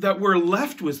we're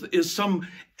left with is some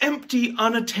empty,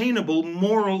 unattainable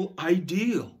moral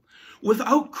ideal.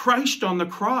 Without Christ on the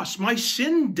cross, my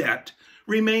sin debt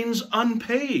remains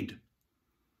unpaid,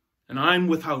 and I'm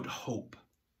without hope.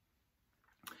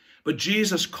 But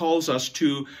Jesus calls us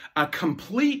to a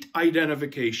complete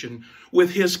identification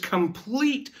with his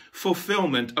complete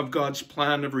fulfillment of God's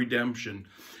plan of redemption.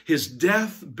 His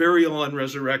death, burial, and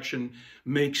resurrection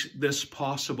makes this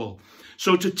possible.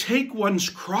 So to take one's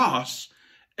cross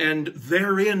and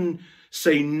therein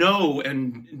say no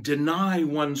and deny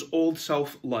one's old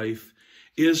self-life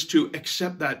is to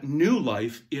accept that new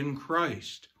life in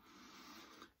Christ.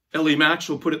 L.E.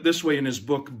 Maxwell put it this way in his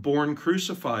book, Born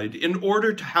Crucified: in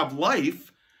order to have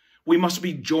life, we must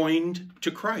be joined to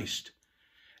Christ.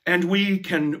 And we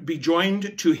can be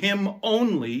joined to him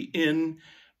only in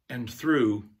and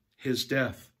through his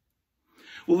death.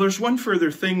 Well, there's one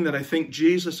further thing that I think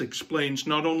Jesus explains,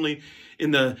 not only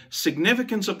in the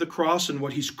significance of the cross and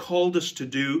what he's called us to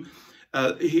do.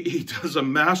 He does a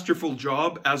masterful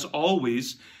job, as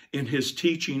always, in his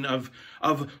teaching of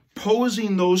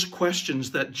posing those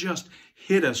questions that just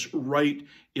hit us right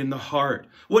in the heart.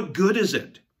 What good is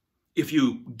it if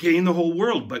you gain the whole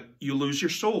world, but you lose your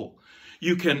soul?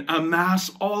 You can amass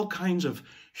all kinds of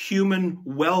human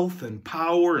wealth and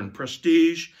power and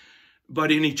prestige,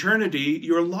 but in eternity,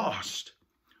 you're lost.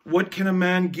 What can a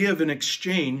man give in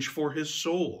exchange for his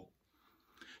soul?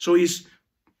 So he's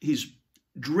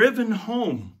driven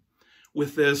home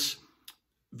with this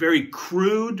very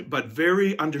crude but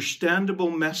very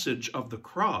understandable message of the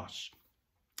cross,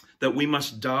 that we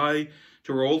must die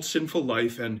to our old sinful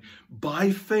life and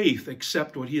by faith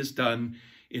accept what he has done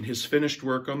in his finished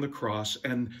work on the cross,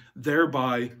 and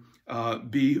thereby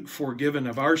be forgiven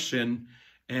of our sin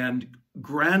and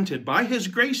granted by his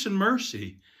grace and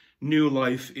mercy new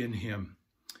life in him.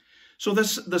 So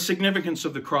that's the significance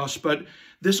of the cross, but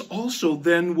this also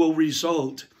then will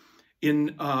result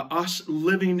in us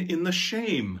living in the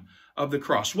shame of the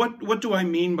cross. What do I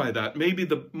mean by that? Maybe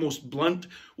the most blunt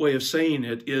way of saying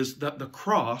it is that the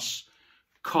cross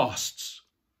costs.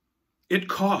 It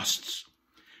costs.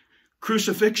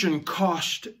 Crucifixion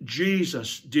cost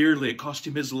Jesus dearly. It cost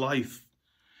him his life.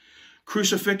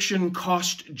 Crucifixion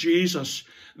cost Jesus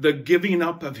the giving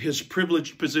up of his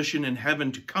privileged position in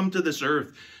heaven to come to this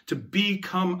earth, to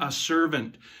become a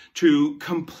servant, to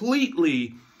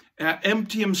completely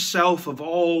empty himself of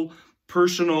all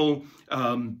personal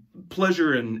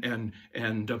pleasure and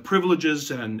privileges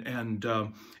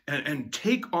and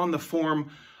take on the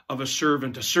form of a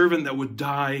servant that would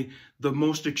die the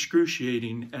most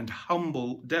excruciating and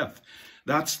humble death.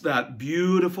 That's that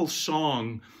beautiful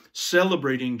song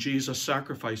celebrating Jesus'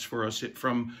 sacrifice for us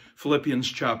from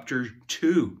Philippians chapter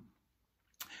 2.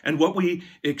 And what we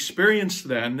experience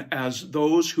then as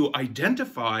those who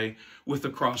identify with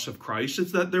the cross of Christ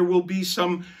is that there will be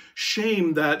some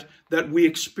shame that we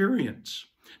experience.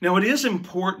 Now, it is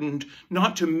important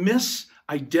not to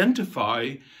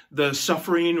misidentify the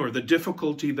suffering or the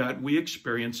difficulty that we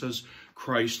experience as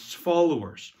Christ's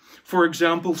followers. For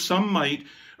example, some might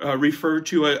refer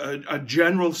to a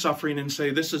general suffering and say,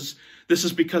 this is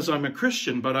because I'm a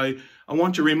Christian. But I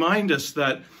want to remind us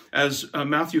that as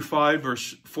Matthew 5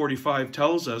 verse 45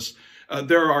 tells us,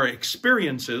 there are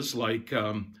experiences like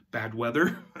bad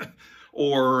weather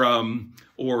or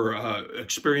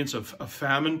experience of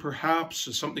famine,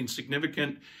 perhaps, something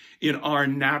significant in our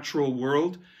natural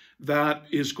world that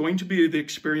is going to be the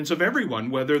experience of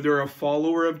everyone, whether they're a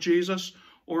follower of Jesus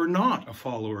or not a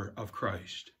follower of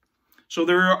Christ. So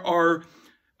there are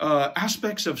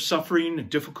aspects of suffering and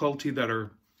difficulty that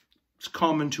are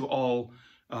common to all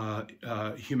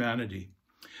humanity.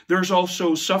 There's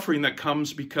also suffering that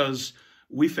comes because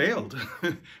we failed,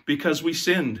 because we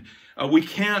sinned. We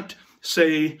can't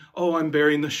say, oh, I'm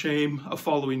bearing the shame of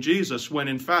following Jesus, when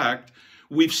in fact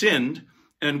we've sinned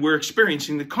and we're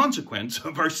experiencing the consequence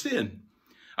of our sin.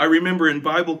 I remember in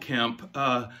Bible camp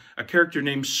a character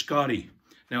named Scotty.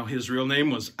 Now, his real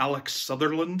name was Alex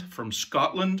Sutherland from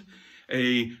Scotland,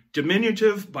 a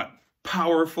diminutive but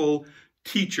powerful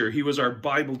teacher. He was our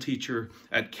Bible teacher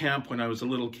at camp when I was a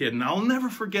little kid. And I'll never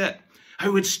forget, I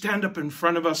would stand up in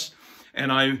front of us, and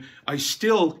I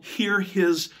still hear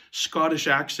his Scottish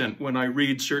accent when I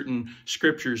read certain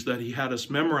scriptures that he had us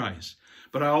memorize.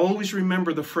 But I always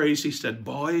remember the phrase he said,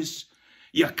 boys,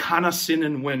 you canna sin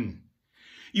and win.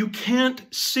 You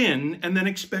can't sin and then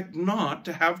expect not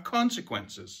to have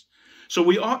consequences. So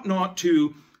we ought not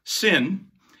to sin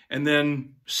and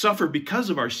then suffer because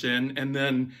of our sin and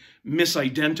then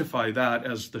misidentify that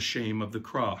as the shame of the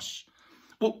cross.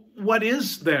 Well, what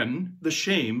is then the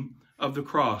shame of the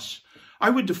cross? I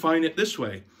would define it this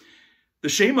way. The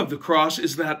shame of the cross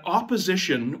is that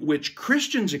opposition which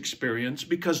Christians experience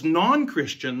because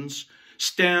non-Christians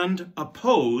stand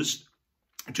opposed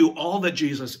to all that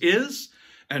Jesus is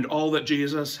and all that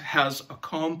Jesus has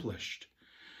accomplished.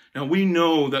 Now, we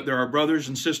know that there are brothers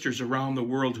and sisters around the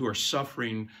world who are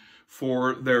suffering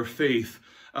for their faith.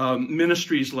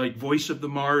 Ministries like Voice of the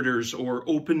Martyrs or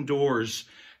Open Doors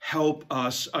help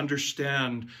us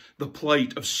understand the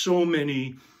plight of so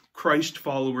many Christ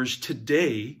followers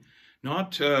today,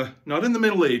 not in the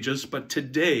Middle Ages, but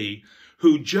today,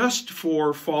 who just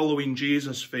for following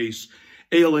Jesus face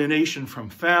alienation from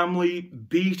family,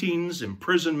 beatings,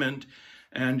 imprisonment,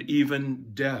 and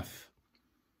even death.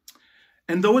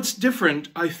 And though it's different,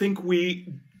 I think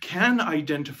we can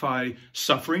identify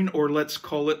suffering, or let's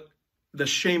call it the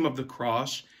shame of the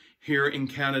cross, here in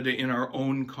Canada in our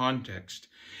own context.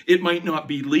 It might not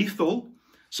be lethal.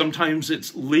 Sometimes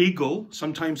it's legal.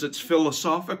 Sometimes it's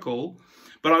philosophical.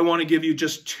 But I want to give you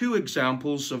just two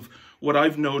examples of what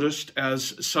I've noticed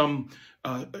as some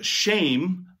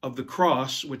shame of the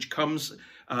cross, which comes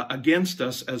against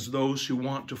us as those who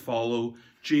want to follow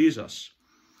Jesus.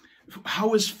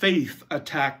 How is faith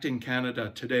attacked in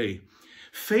Canada today?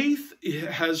 Faith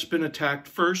has been attacked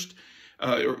first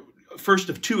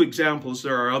of two examples.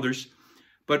 There are others,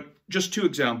 but just two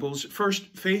examples.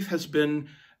 First, faith has been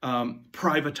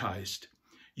privatized.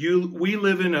 We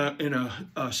live in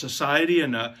a society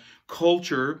and a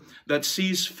culture that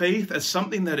sees faith as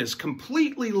something that is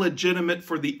completely legitimate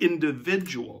for the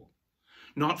individual,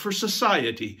 not for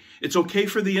society. It's okay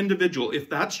for the individual if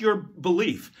that's your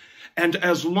belief. And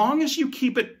as long as you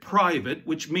keep it private,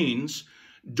 which means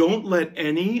don't let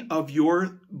any of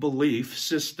your belief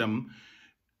system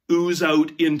ooze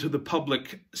out into the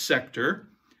public sector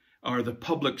or the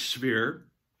public sphere,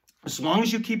 as long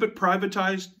as you keep it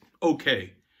privatized,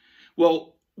 okay.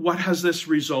 Well, what has this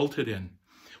resulted in?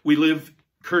 We live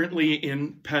currently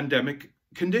in pandemic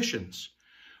conditions.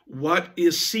 What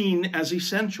is seen as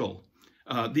essential?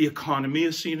 The economy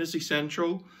is seen as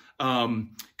essential.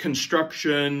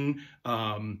 Construction,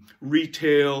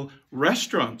 retail,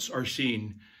 restaurants are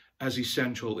seen as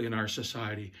essential in our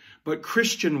society. But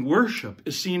Christian worship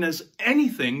is seen as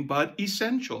anything but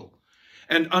essential.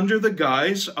 And under the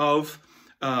guise of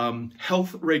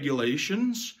health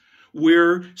regulations,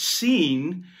 we're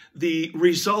seeing the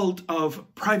result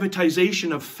of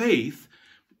privatization of faith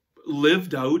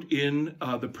lived out in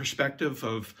the perspective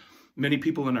of many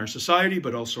people in our society,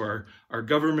 but also our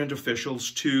government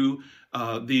officials, to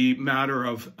the matter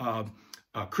of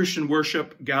Christian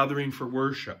worship, gathering for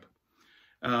worship.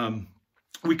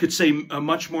 We could say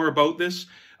much more about this.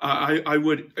 I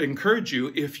would encourage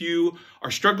you, if you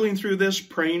are struggling through this,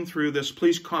 praying through this,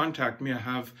 please contact me. I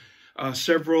have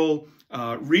several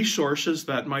resources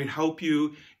that might help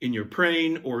you in your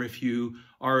praying, or if you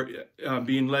are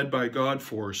being led by God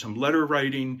for some letter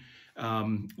writing.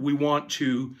 We want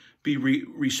to be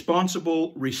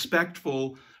responsible,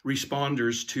 respectful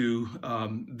responders to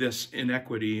this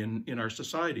inequity in our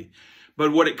society.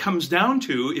 But what it comes down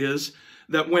to is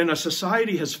that when a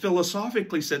society has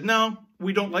philosophically said, no,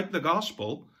 we don't like the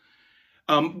gospel,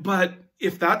 but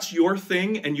if that's your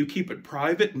thing and you keep it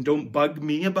private and don't bug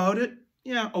me about it,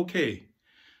 yeah, okay.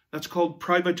 That's called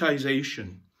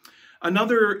privatization.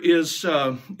 Another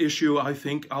issue, I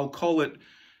think, I'll call it,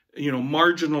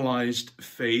 marginalized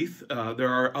faith. There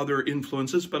are other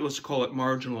influences, but let's call it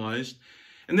marginalized.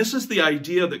 And this is the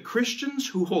idea that Christians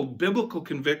who hold biblical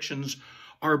convictions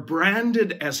are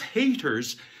branded as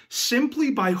haters simply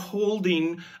by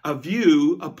holding a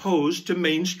view opposed to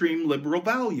mainstream liberal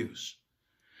values.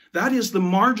 That is the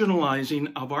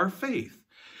marginalizing of our faith.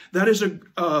 That is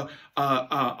a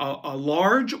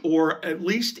large or at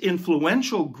least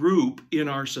influential group in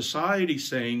our society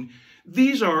saying,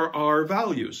 these are our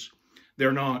values.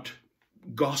 They're not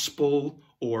gospel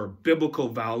or biblical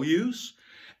values.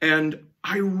 And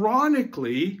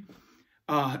ironically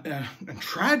and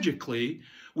tragically,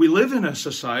 we live in a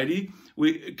society,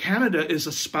 Canada is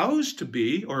espoused to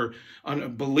be, or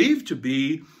believed to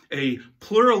be, a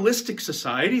pluralistic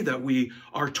society, that we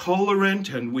are tolerant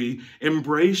and we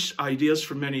embrace ideas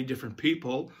from many different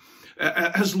people,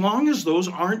 as long as those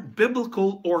aren't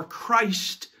biblical or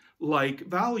Christ-like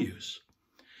values.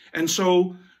 And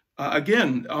so,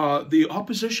 again, the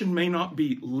opposition may not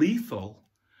be lethal,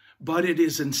 but it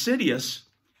is insidious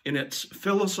in its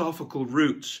philosophical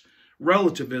roots.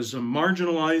 Relativism,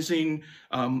 marginalizing,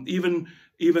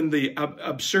 even the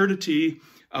absurdity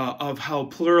of how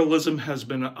pluralism has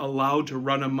been allowed to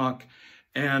run amok,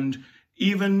 and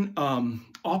even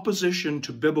opposition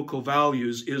to biblical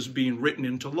values is being written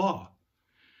into law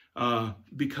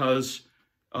because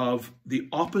of the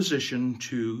opposition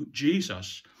to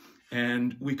Jesus.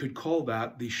 And we could call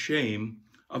that the shame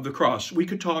of the cross. We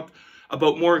could talk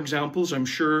about more examples. I'm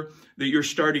sure that you're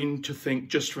starting to think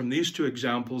just from these two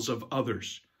examples of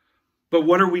others. But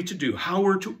what are we to do? How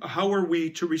are we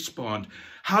to respond?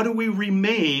 How do we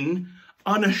remain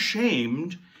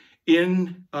unashamed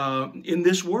in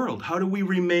this world? How do we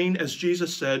remain, as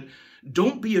Jesus said,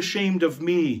 don't be ashamed of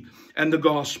me and the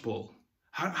gospel?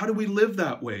 How do we live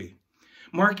that way?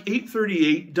 Mark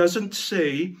 8:38 doesn't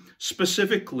say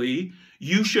specifically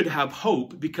you should have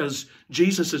hope because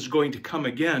Jesus is going to come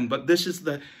again, but this is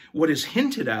what is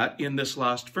hinted at in this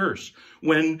last verse,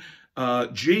 when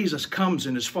Jesus comes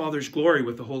in his Father's glory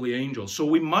with the holy angels. So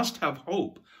we must have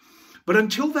hope. But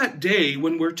until that day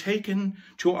when we're taken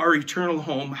to our eternal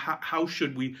home, how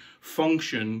should we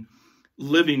function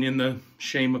living in the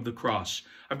shame of the cross?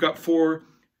 I've got 4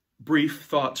 brief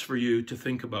thoughts for you to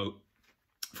think about.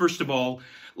 First of all,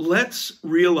 let's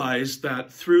realize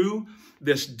that through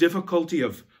this difficulty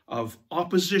of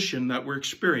opposition that we're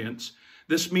experiencing,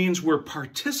 this means we're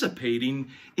participating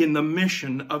in the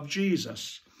mission of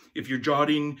Jesus. If you're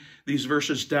jotting these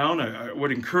verses down, I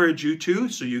would encourage you to,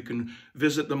 so you can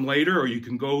visit them later, or you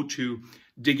can go to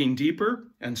Digging Deeper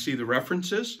and see the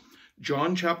references.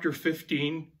 John chapter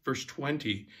 15, verse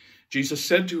 20, Jesus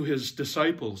said to his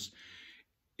disciples,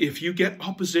 if you get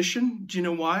opposition, do you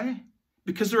know why?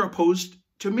 Because they're opposed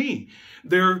to me.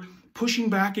 They're pushing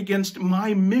back against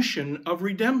my mission of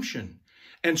redemption.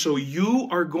 And so you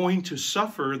are going to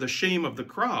suffer the shame of the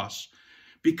cross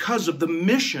because of the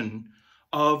mission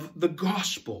of the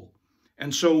gospel.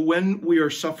 And so when we are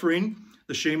suffering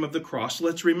the shame of the cross,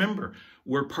 let's remember,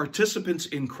 we're participants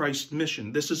in Christ's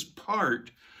mission. This is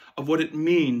part of what it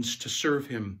means to serve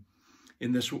him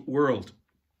in this world.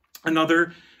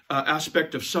 Another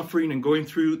aspect of suffering and going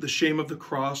through the shame of the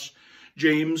cross,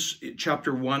 James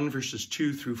chapter 1, verses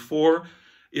 2 through 4,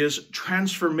 is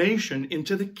transformation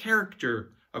into the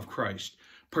character of Christ.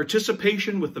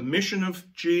 Participation with the mission of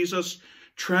Jesus,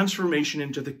 transformation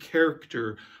into the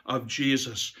character of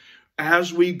Jesus.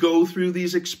 As we go through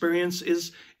these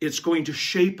experiences, it's going to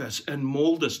shape us and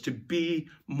mold us to be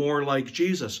more like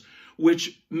Jesus,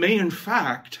 which may in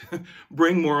fact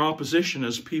bring more opposition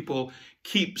as people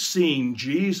keep seeing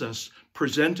Jesus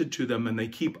presented to them and they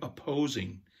keep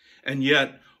opposing. And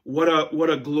yet, what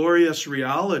a glorious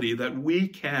reality that we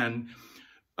can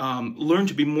learn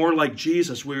to be more like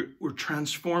Jesus, we're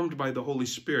transformed by the Holy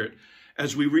Spirit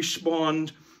as we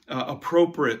respond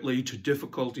appropriately to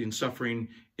difficulty and suffering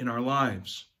in our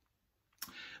lives.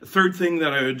 The third thing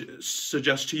that I would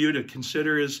suggest to you to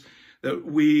consider is that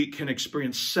we can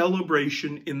experience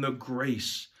celebration in the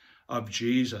grace of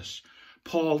Jesus.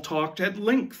 Paul talked at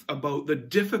length about the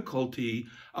difficulty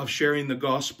of sharing the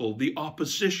gospel, the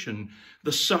opposition,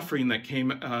 the suffering that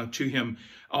came to him.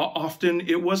 Often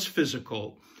it was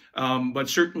physical, but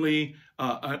certainly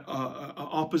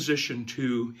opposition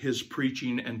to his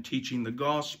preaching and teaching the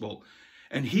gospel.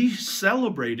 And he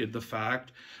celebrated the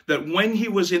fact that when he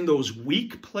was in those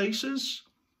weak places,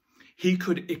 he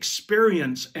could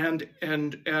experience and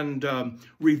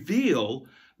reveal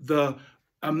the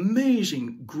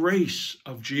amazing grace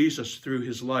of Jesus through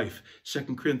his life.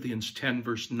 2 Corinthians 10,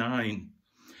 verse 9.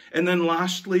 And then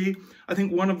lastly, I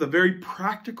think one of the very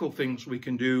practical things we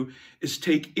can do is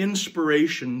take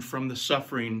inspiration from the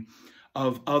suffering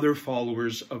of other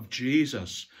followers of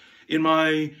Jesus. In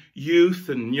my youth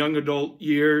and young adult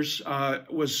years, I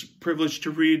was privileged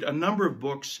to read a number of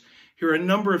books, hear a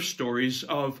number of stories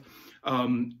of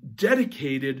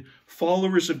dedicated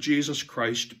followers of Jesus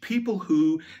Christ, people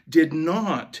who did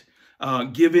not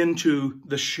give in to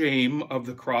the shame of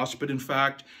the cross, but in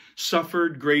fact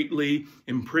suffered greatly,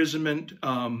 imprisonment,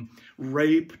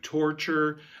 rape,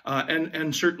 torture,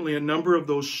 and certainly a number of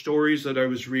those stories that I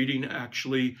was reading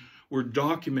actually were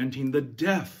documenting the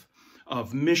death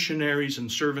of missionaries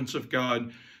and servants of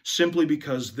God simply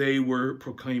because they were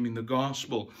proclaiming the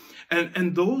gospel.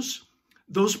 And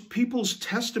those people's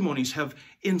testimonies have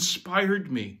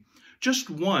inspired me. Just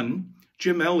one,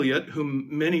 Jim Elliot, whom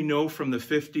many know from the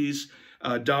 50s,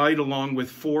 died along with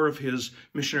 4 of his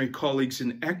missionary colleagues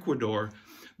in Ecuador.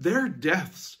 Their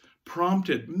deaths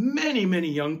prompted many, many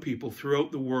young people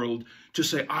throughout the world to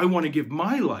say, I want to give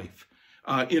my life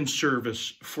in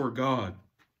service for God.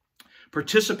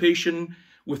 Participation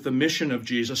with the mission of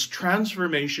Jesus,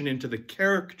 transformation into the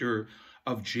character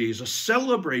of Jesus,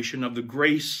 celebration of the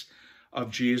grace of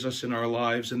Jesus in our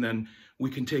lives, and then we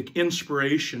can take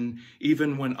inspiration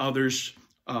even when others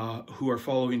who are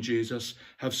following Jesus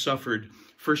have suffered.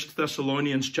 1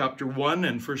 Thessalonians chapter 1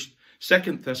 and 2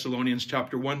 Thessalonians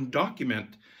chapter 1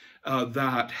 document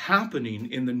that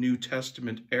happening in the New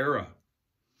Testament era.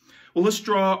 Well, let's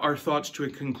draw our thoughts to a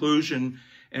conclusion.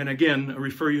 And again, I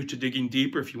refer you to digging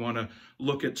deeper if you want to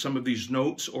look at some of these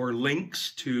notes or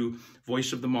links to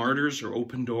Voice of the Martyrs or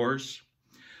Open Doors.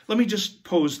 Let me just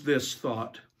pose this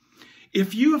thought.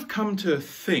 If you have come to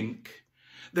think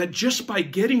that just by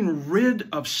getting rid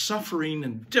of suffering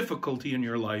and difficulty in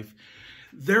your life,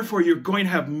 therefore you're going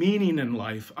to have meaning in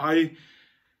life, I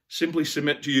simply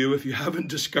submit to you, if you haven't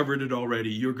discovered it already,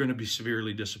 you're going to be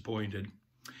severely disappointed.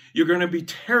 You're going to be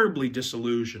terribly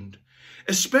disillusioned,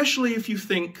 especially if you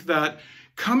think that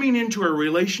coming into a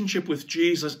relationship with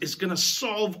Jesus is going to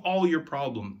solve all your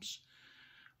problems.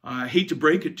 I hate to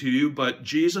break it to you, but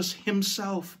Jesus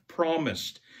himself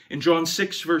promised in John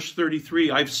 6, verse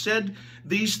 33, I've said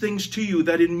these things to you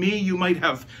that in me you might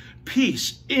have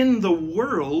peace. In the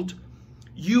world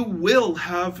you will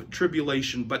have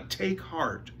tribulation, but take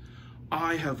heart.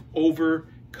 I have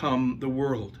overcome the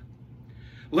world.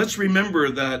 Let's remember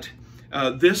that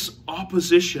this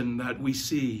opposition that we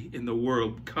see in the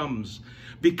world comes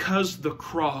because the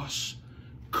cross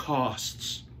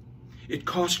costs. It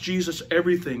cost Jesus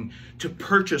everything to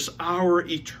purchase our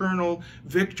eternal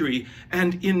victory.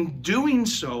 And in doing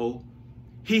so,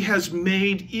 he has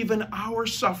made even our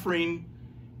suffering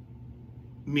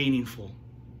meaningful.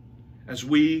 As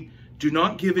we do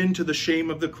not give in to the shame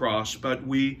of the cross, but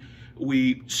we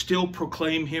still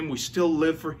proclaim him, we still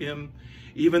live for him,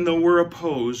 even though we're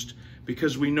opposed,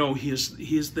 because we know he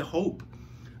is the hope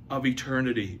of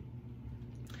eternity.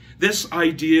 This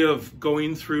idea of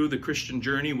going through the Christian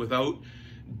journey without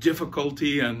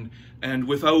difficulty and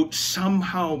without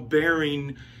somehow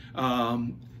bearing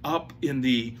up in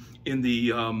the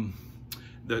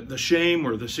shame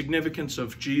or the significance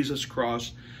of Jesus'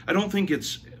 cross, I don't think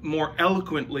it's more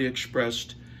eloquently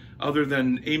expressed other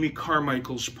than Amy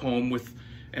Carmichael's poem with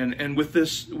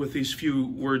these few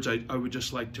words I would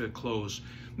just like to close.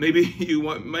 Maybe you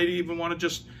might even want to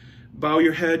just bow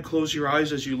your head, close your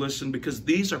eyes as you listen, because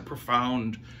these are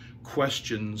profound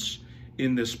questions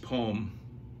in this poem.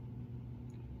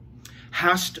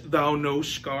 Hast thou no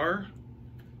scar?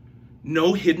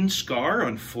 No hidden scar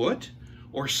on foot,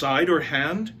 or side, or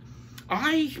hand?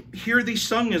 I hear thee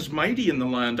sung as mighty in the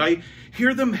land. I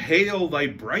hear them hail thy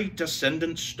bright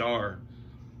ascendant star.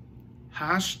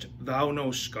 Hast thou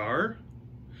no scar?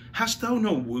 Hast thou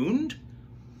no wound?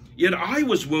 Yet I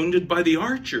was wounded by the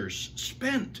archers,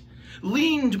 spent.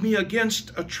 leaned me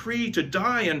against a tree to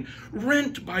die, and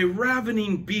rent by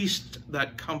ravening beasts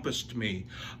that compassed me.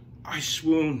 I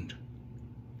swooned.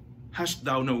 Hast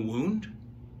thou no wound?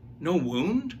 No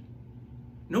wound?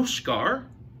 No scar?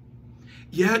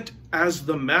 Yet as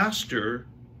the master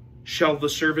shall the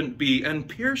servant be, and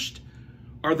pierced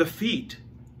are the feet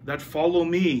that follow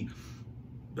me,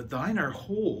 but thine are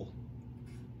whole.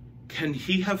 Can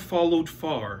he have followed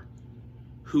far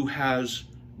who has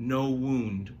no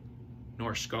wound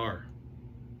nor scar?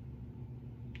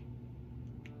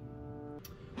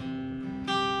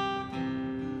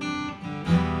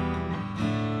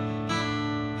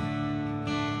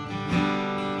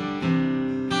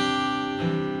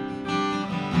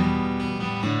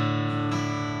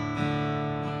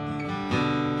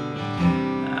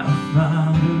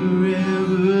 Found her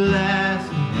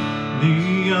everlasting,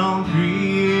 the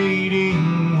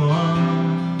all-creating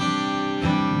one,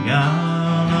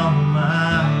 God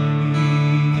Almighty.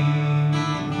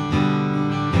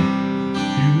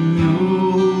 Through the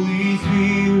Holy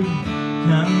Spirit,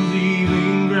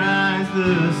 conceiving Christ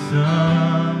the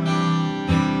Son,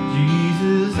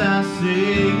 Jesus our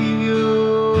Savior.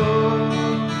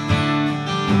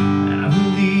 I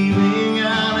believe in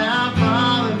God our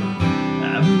Father, I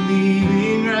believe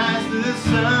in Christ the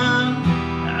Son,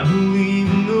 I believe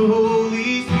in the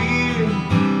Holy Spirit,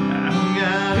 our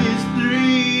God is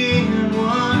three in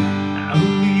one. I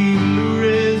believe in the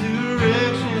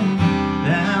resurrection,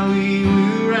 that we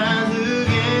will rise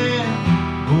again.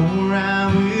 Oh, I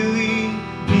believe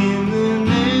in the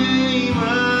name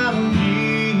of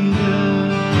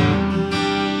Jesus.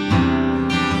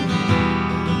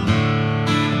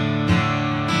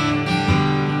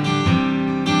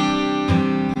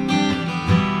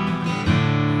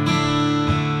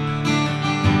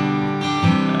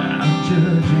 I'll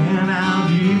judge and I'll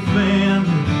defend,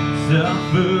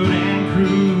 suffered and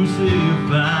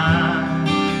crucified.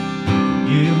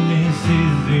 Forgiveness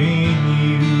is in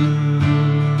you.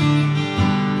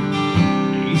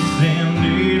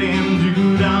 Descended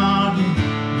into darkness,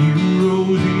 you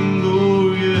rose in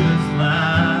glorious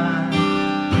light,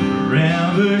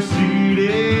 forever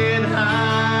seated high.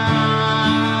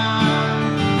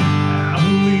 I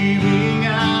believe in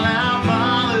God our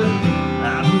Father, I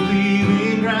believe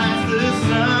in Christ the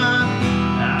Son,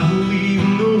 I believe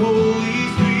in the Holy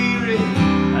Spirit,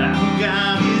 our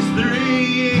God is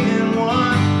three in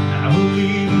one. I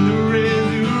believe in the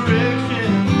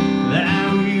resurrection,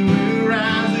 that we will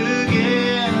rise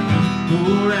again.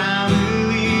 For I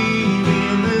believe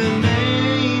in the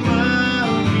name of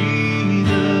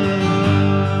Jesus.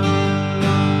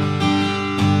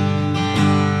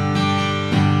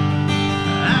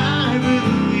 I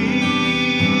believe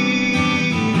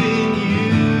in you.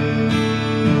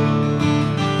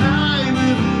 I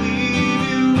believe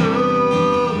you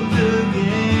rose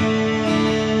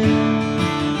again.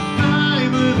 I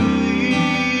believe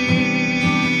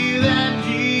that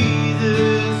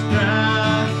Jesus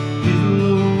Christ is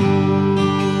Lord.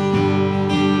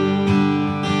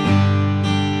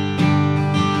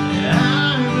 I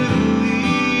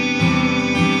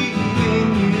believe in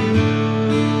you.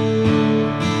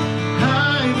 I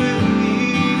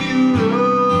believe you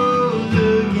rose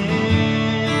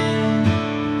again.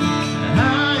 I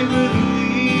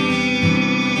believe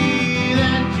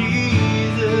that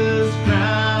Jesus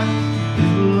Christ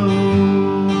is Lord.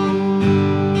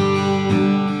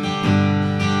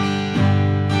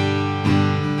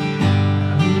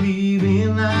 I believe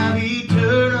in life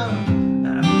eternal.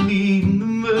 I believe in the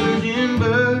virgin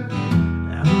birth.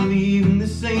 I believe in the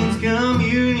saints'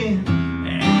 communion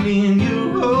and in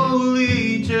your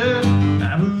holy church.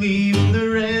 I believe in the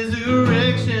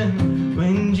resurrection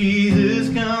when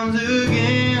Jesus comes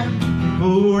again.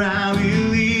 For I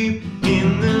believe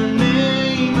in the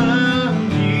name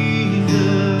of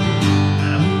Jesus.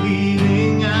 I believe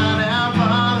in God our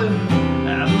Father,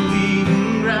 I believe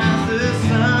in Christ the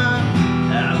Son,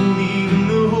 I believe in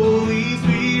the Holy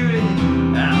Spirit,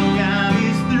 our God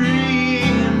is three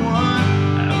in one.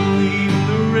 I believe in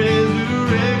the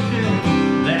resurrection,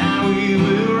 that we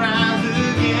will rise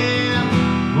again.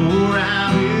 For I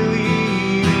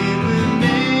believe in the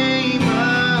name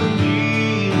of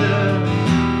Jesus.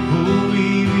 For we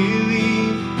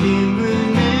believe in the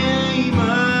name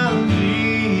of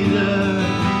Jesus.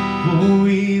 For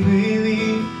we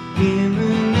believe in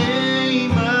the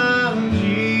name of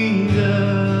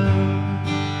Jesus.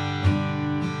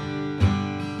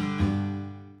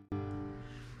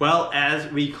 Well,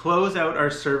 as we close out our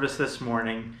service this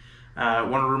morning, I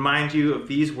want to remind you of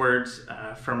these words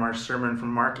from our sermon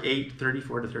from Mark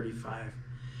 8:34 to 35.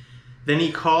 Then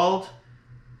he called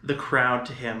the crowd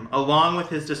to him, along with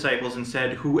his disciples, and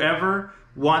said, "Whoever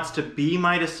wants to be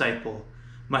my disciple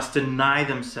must deny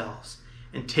themselves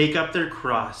and take up their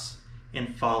cross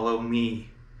and follow me.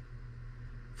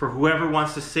 For whoever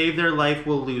wants to save their life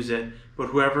will lose it, but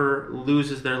whoever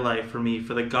loses their life for me,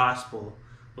 for the gospel,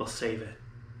 will save it."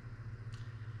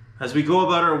 As we go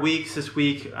about our weeks this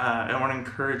week, I want to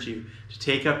encourage you to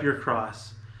take up your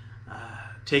cross.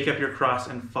 Take up your cross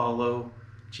and follow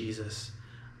Jesus.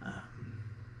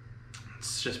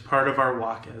 It's just part of our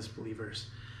walk as believers.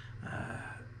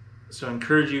 So I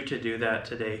encourage you to do that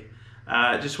today.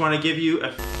 I just want to give you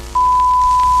a...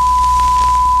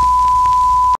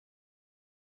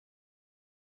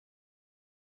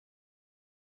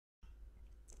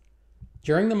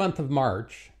 During the month of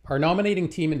March, our nominating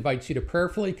team invites you to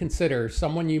prayerfully consider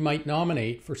someone you might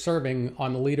nominate for serving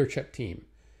on the leadership team.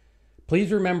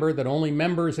 Please remember that only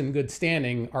members in good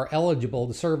standing are eligible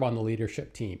to serve on the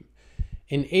leadership team.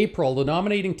 In April, the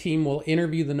nominating team will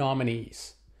interview the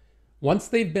nominees. Once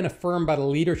they've been affirmed by the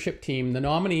leadership team, the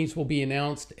nominees will be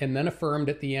announced and then affirmed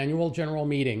at the annual general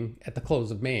meeting at the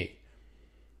close of May.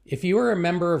 If you are a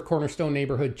member of Cornerstone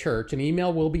Neighbourhood Church, an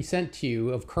email will be sent to you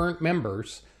of current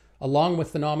members along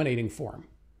with the nominating form.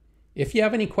 If you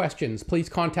have any questions, please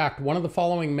contact one of the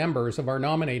following members of our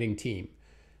nominating team: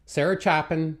 Sarah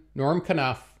Chapin, Norm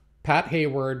Knuff, Pat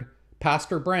Hayward,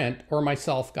 Pastor Brent, or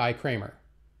myself, Guy Kramer.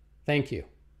 Thank you.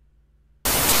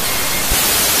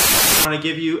 I want to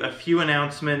give you a few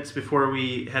announcements before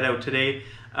we head out today.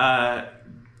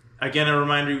 Again, a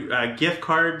reminder, gift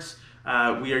cards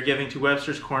we are giving to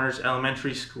Webster's Corners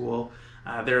Elementary School.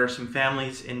 There are some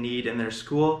families in need in their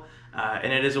school,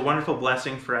 and it is a wonderful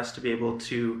blessing for us to be able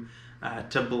to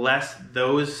bless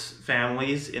those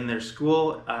families in their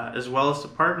school, as well as to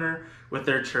partner with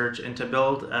their church and to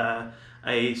build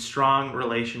a strong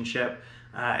relationship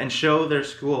and show their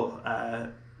school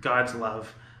God's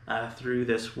love through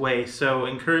this way. So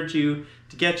encourage you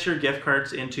to get your gift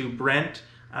cards into Brent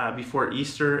before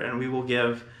Easter, and we will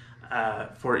give,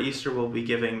 for Easter, we'll be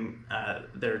giving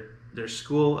their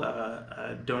school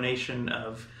a donation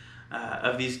of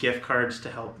these gift cards to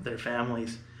help their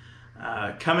families.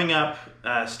 Coming up,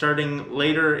 starting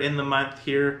later in the month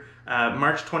here,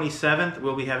 March 27th,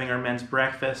 we'll be having our men's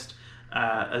breakfast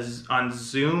on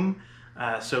Zoom.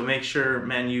 So make sure,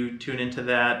 men, you tune into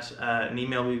that. An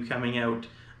email will be coming out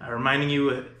reminding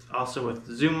you also with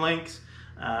Zoom links.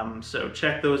 So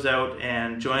check those out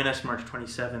and join us March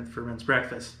 27th for men's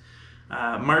breakfast.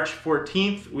 March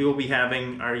 14th, we will be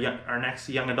having our next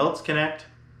Young Adults Connect.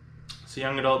 So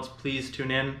young adults, please tune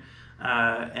in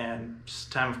and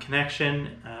just time of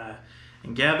connection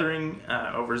and gathering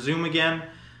over Zoom again.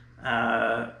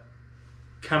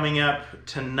 Coming up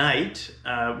tonight,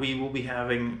 we will be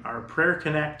having our Prayer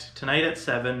Connect tonight at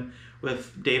 7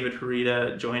 with David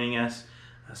Harita joining us.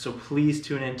 So please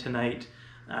tune in tonight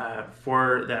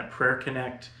for that Prayer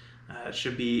Connect. It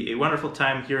should be a wonderful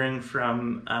time hearing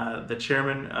from the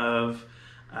chairman of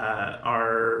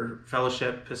our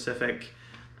Fellowship Pacific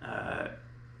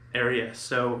area.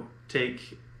 So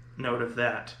take note of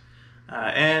that.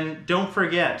 And don't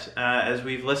forget, as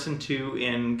we've listened to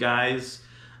in Guy's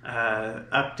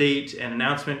update and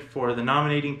announcement for the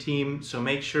nominating team, so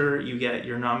make sure you get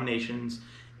your nominations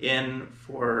in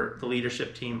for the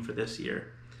leadership team for this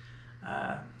year.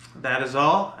 That is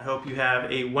all. I hope you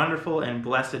have a wonderful and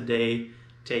blessed day.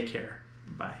 Take care.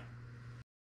 Bye.